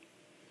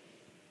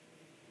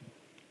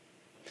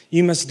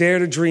 You must dare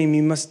to dream.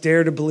 You must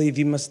dare to believe.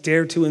 You must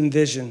dare to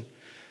envision.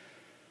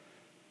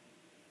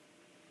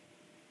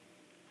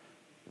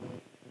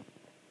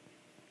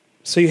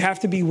 So you have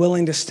to be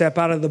willing to step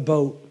out of the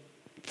boat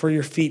for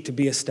your feet to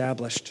be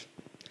established.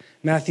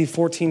 Matthew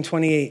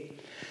 14:28.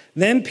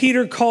 Then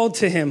Peter called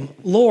to him,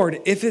 Lord,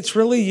 if it's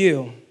really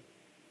you.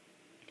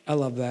 I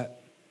love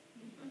that.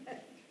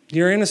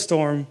 You're in a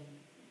storm.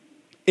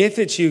 If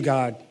it's you,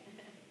 God,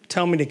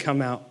 tell me to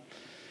come out.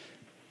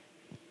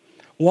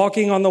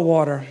 Walking on the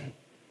water.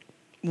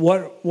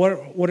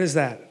 What is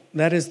that?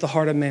 That is the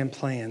heart of man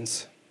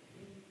plans.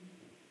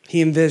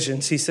 He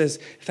envisions. He says,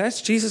 if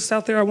that's Jesus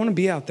out there, I want to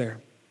be out there.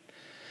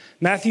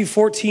 Matthew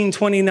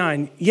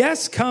 14:29.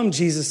 Yes, come,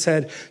 Jesus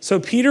said.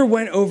 So Peter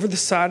went over the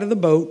side of the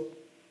boat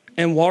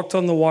and walked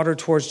on the water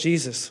towards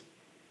Jesus.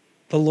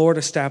 The Lord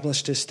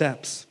established his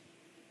steps.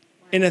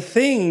 In a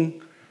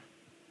thing,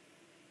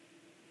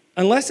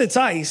 unless it's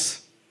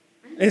ice,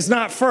 it's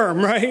not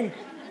firm, right?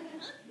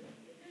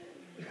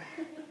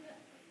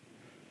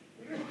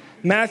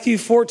 Matthew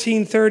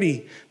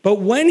 14:30. But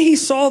when he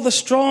saw the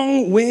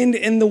strong wind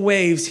and the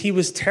waves, he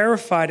was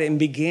terrified and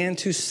began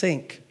to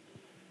sink.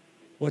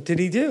 What did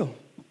he do?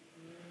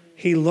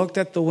 He looked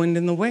at the wind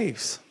and the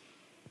waves.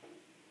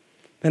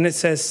 Then it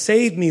says,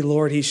 "Save me,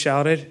 Lord," he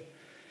shouted.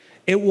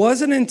 It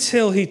wasn't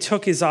until he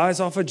took his eyes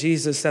off of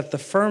Jesus that the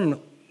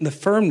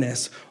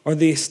firmness or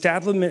the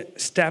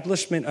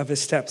establishment of his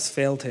steps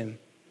failed him.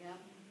 Yep.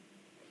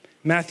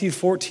 Matthew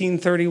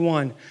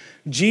 14:31.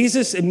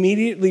 Jesus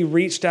immediately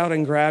reached out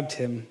and grabbed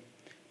him.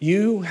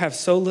 "You have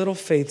so little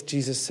faith,"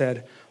 Jesus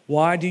said.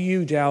 "Why do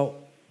you doubt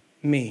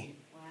me?"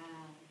 Wow,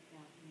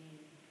 doubt me.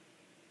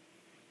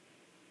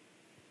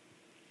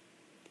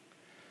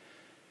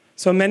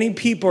 So many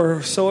people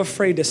are so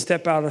afraid to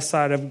step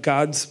outside of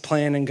God's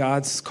plan and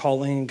God's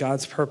calling and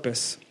God's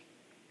purpose.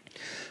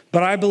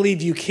 But I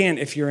believe you can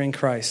if you're in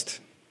Christ.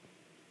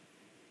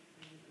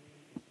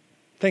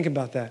 Think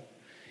about that.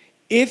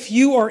 If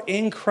you are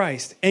in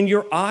Christ and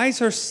your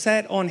eyes are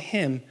set on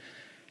him,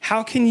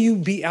 how can you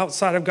be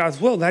outside of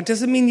God's will? That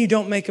doesn't mean you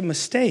don't make a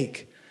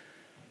mistake,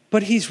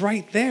 but he's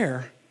right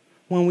there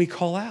when we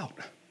call out.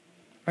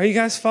 Are you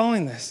guys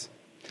following this?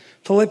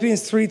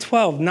 Philippians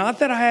 3:12, not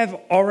that I have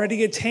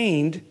already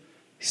attained,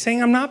 he's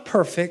saying I'm not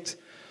perfect,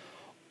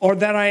 or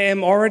that I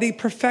am already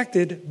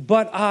perfected,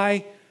 but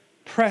I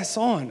press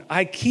on.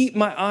 I keep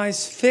my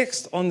eyes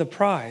fixed on the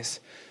prize.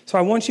 So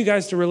I want you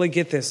guys to really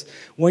get this.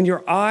 When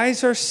your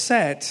eyes are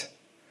set,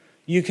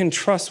 you can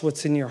trust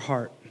what's in your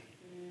heart.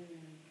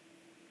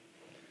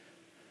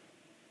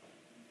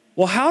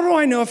 Well, how do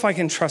I know if I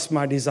can trust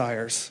my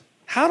desires?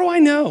 How do I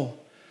know?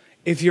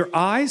 If your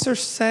eyes are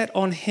set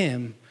on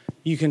him,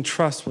 you can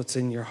trust what's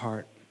in your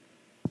heart.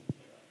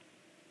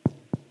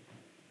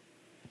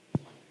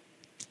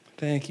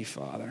 Thank you,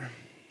 Father.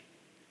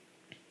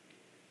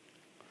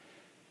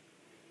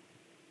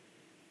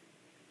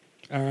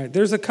 All right,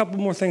 there's a couple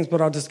more things,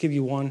 but I'll just give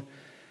you one.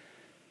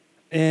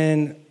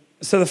 And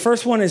so the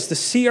first one is to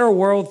see our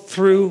world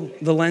through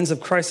the lens of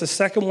Christ. The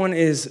second one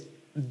is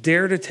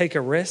dare to take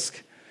a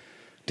risk,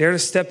 dare to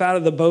step out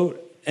of the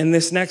boat. And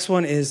this next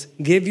one is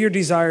give your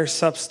desire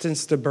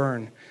substance to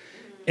burn.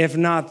 If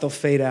not, they'll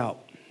fade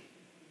out.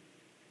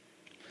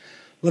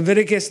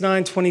 Leviticus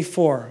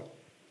 9:24.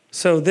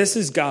 So this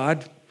is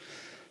God.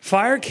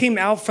 Fire came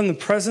out from the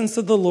presence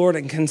of the Lord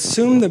and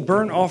consumed the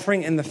burnt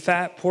offering and the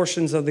fat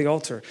portions of the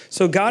altar.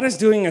 So God is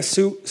doing a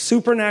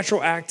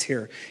supernatural act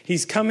here.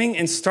 He's coming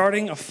and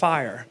starting a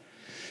fire.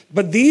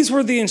 But these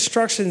were the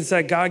instructions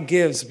that God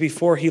gives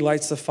before he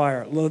lights the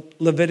fire.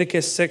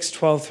 Leviticus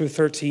 6:12 through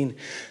 13.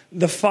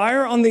 The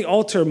fire on the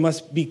altar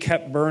must be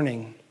kept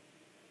burning.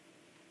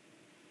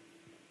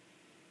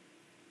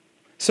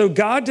 So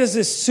God does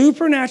this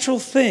supernatural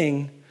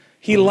thing.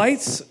 He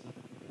lights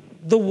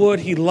the wood,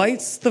 he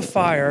lights the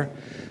fire,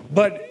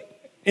 but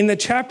in the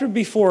chapter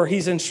before,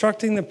 he's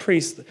instructing the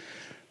priest,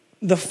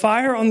 the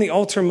fire on the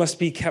altar must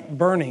be kept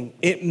burning.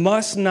 It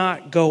must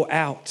not go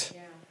out.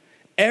 Yeah.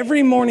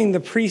 Every morning, the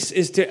priest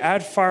is to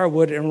add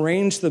firewood and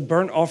arrange the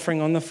burnt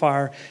offering on the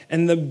fire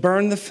and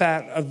burn the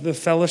fat of the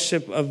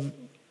fellowship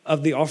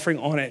of the offering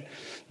on it.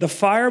 The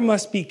fire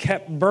must be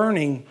kept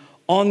burning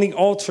on the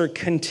altar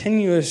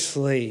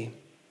continuously.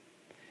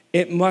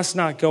 It must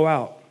not go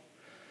out.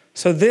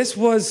 So this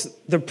was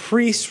the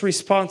priest's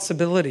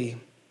responsibility.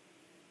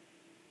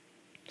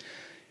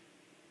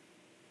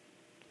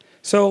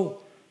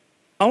 So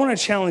I want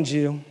to challenge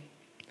you.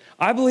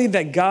 I believe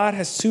that God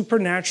has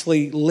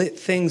supernaturally lit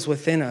things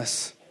within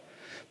us,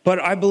 but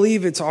I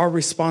believe it's our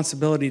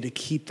responsibility to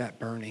keep that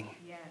burning.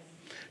 Yes.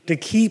 To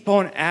keep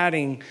on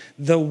adding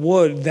the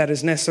wood that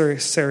is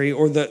necessary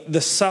or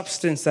the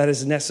substance that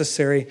is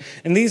necessary.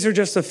 And these are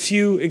just a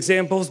few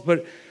examples,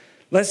 but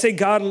let's say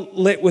God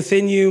lit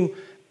within you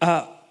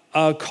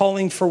a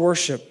calling for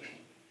worship.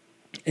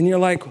 And you're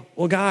like,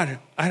 well, God,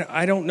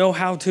 I don't know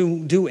how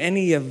to do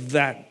any of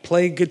that,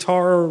 play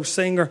guitar or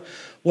sing.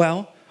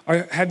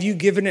 Have you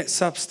given it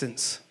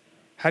substance?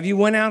 Have you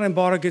went out and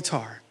bought a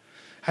guitar?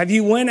 Have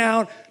you went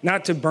out,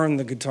 not to burn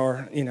the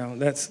guitar,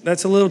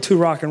 that's a little too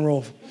rock and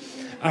roll.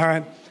 All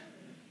right.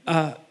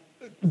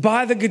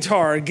 Buy the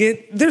guitar.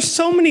 There's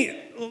so many,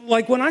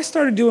 like when I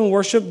started doing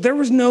worship, there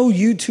was no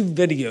YouTube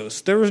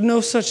videos. There was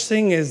no such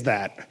thing as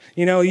that.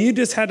 You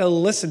just had to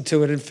listen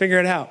to it and figure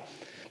it out.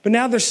 But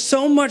now there's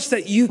so much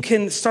that you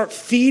can start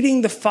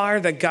feeding the fire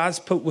that God's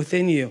put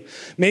within you.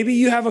 Maybe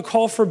you have a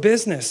call for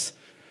business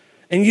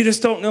and you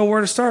just don't know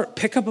where to start.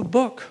 Pick up a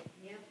book.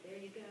 Yeah, there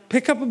you go.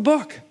 Pick up a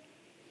book.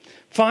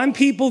 Find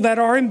people that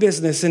are in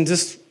business and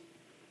just,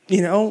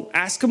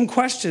 ask them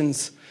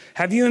questions.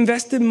 Have you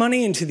invested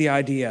money into the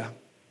idea?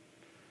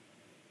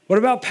 What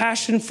about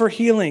passion for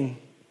healing?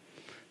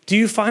 Do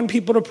you find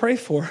people to pray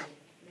for?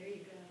 There you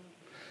go.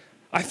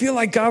 I feel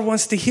like God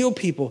wants to heal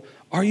people.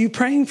 Are you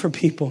praying for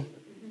people?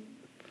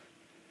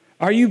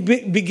 Are you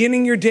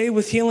beginning your day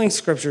with healing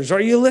scriptures? Are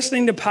you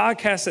listening to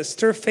podcasts that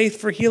stir faith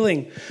for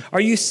healing?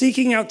 Are you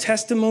seeking out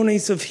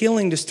testimonies of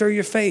healing to stir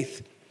your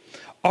faith?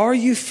 Are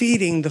you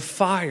feeding the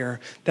fire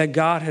that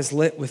God has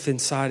lit within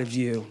inside of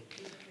you?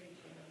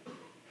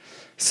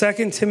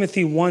 2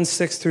 Timothy 1,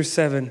 6 through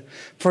 7.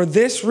 For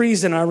this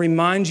reason, I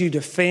remind you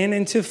to fan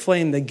into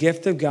flame the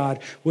gift of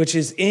God, which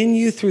is in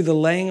you through the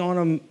laying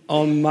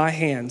on my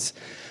hands.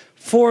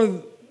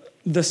 For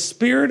the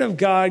Spirit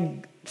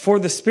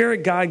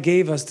God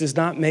gave us does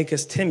not make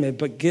us timid,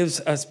 but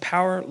gives us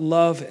power,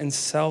 love, and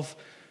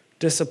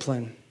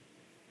self-discipline.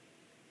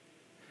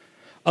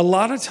 A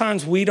lot of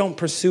times we don't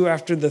pursue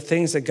after the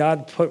things that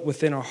God put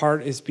within our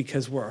heart is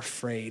because we're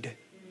afraid.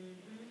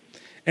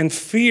 And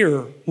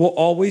fear will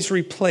always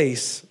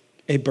replace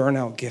a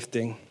burnout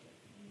gifting.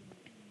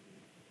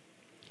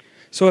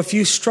 So if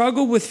you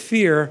struggle with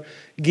fear,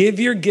 give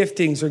your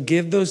giftings or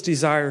give those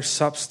desires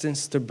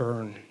substance to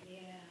burn.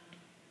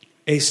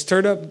 A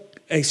stirred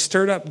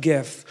up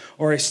gift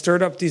or a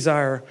stirred up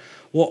desire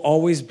will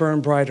always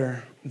burn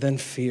brighter than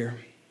fear.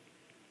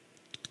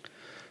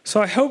 So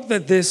I hope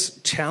that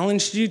this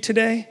challenged you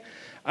today.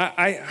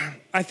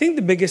 I think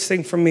the biggest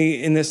thing for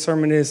me in this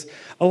sermon is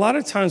a lot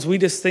of times we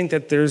just think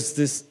that there's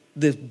this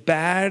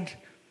bad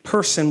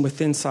person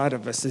within inside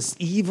of us, this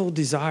evil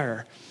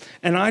desire.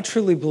 And I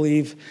truly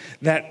believe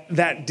that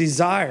that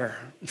desire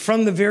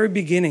from the very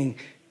beginning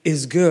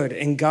is good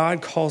and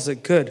God calls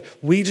it good.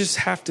 We just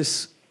have to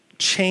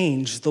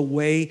change the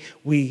way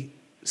we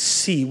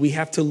see. We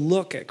have to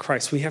look at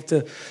Christ. We have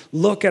to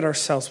look at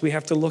ourselves. We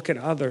have to look at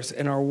others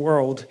in our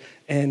world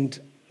and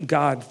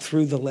God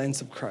through the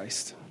lens of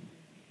Christ.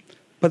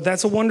 But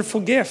that's a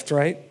wonderful gift,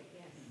 right?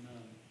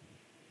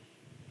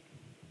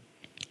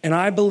 And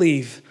I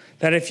believe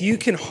that if you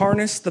can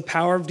harness the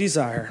power of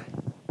desire,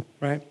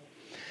 right?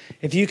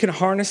 If you can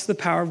harness the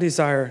power of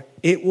desire,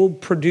 it will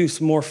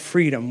produce more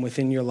freedom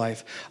within your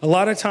life. A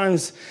lot of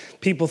times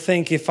people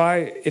think if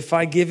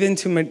I give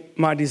into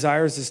my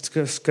desires, it's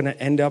just going to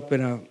end up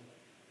in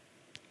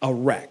a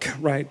wreck,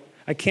 right?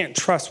 I can't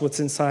trust what's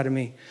inside of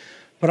me.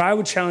 But I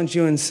would challenge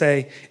you and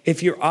say,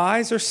 if your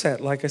eyes are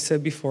set, like I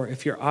said before,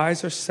 if your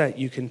eyes are set,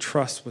 you can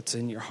trust what's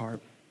in your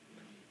heart.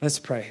 Let's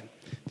pray.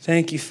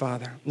 Thank you,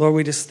 Father. Lord,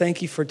 we just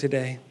thank you for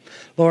today.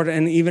 Lord,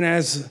 and even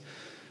as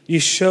you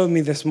showed me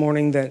this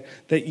morning that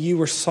you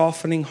were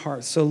softening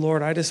hearts. So,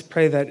 Lord, I just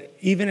pray that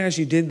even as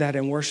you did that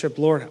in worship,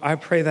 Lord, I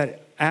pray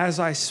that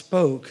as I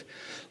spoke,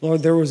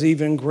 Lord, there was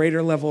even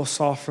greater level of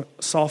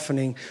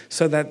softening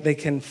so that they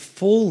can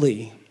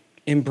fully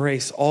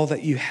embrace all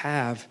that you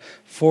have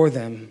for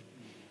them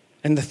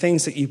and the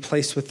things that you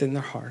place within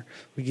their heart.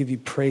 We give you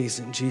praise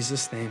in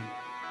Jesus' name.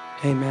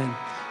 Amen.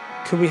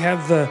 Could we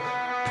have the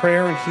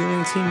prayer and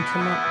healing team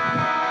come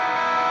up?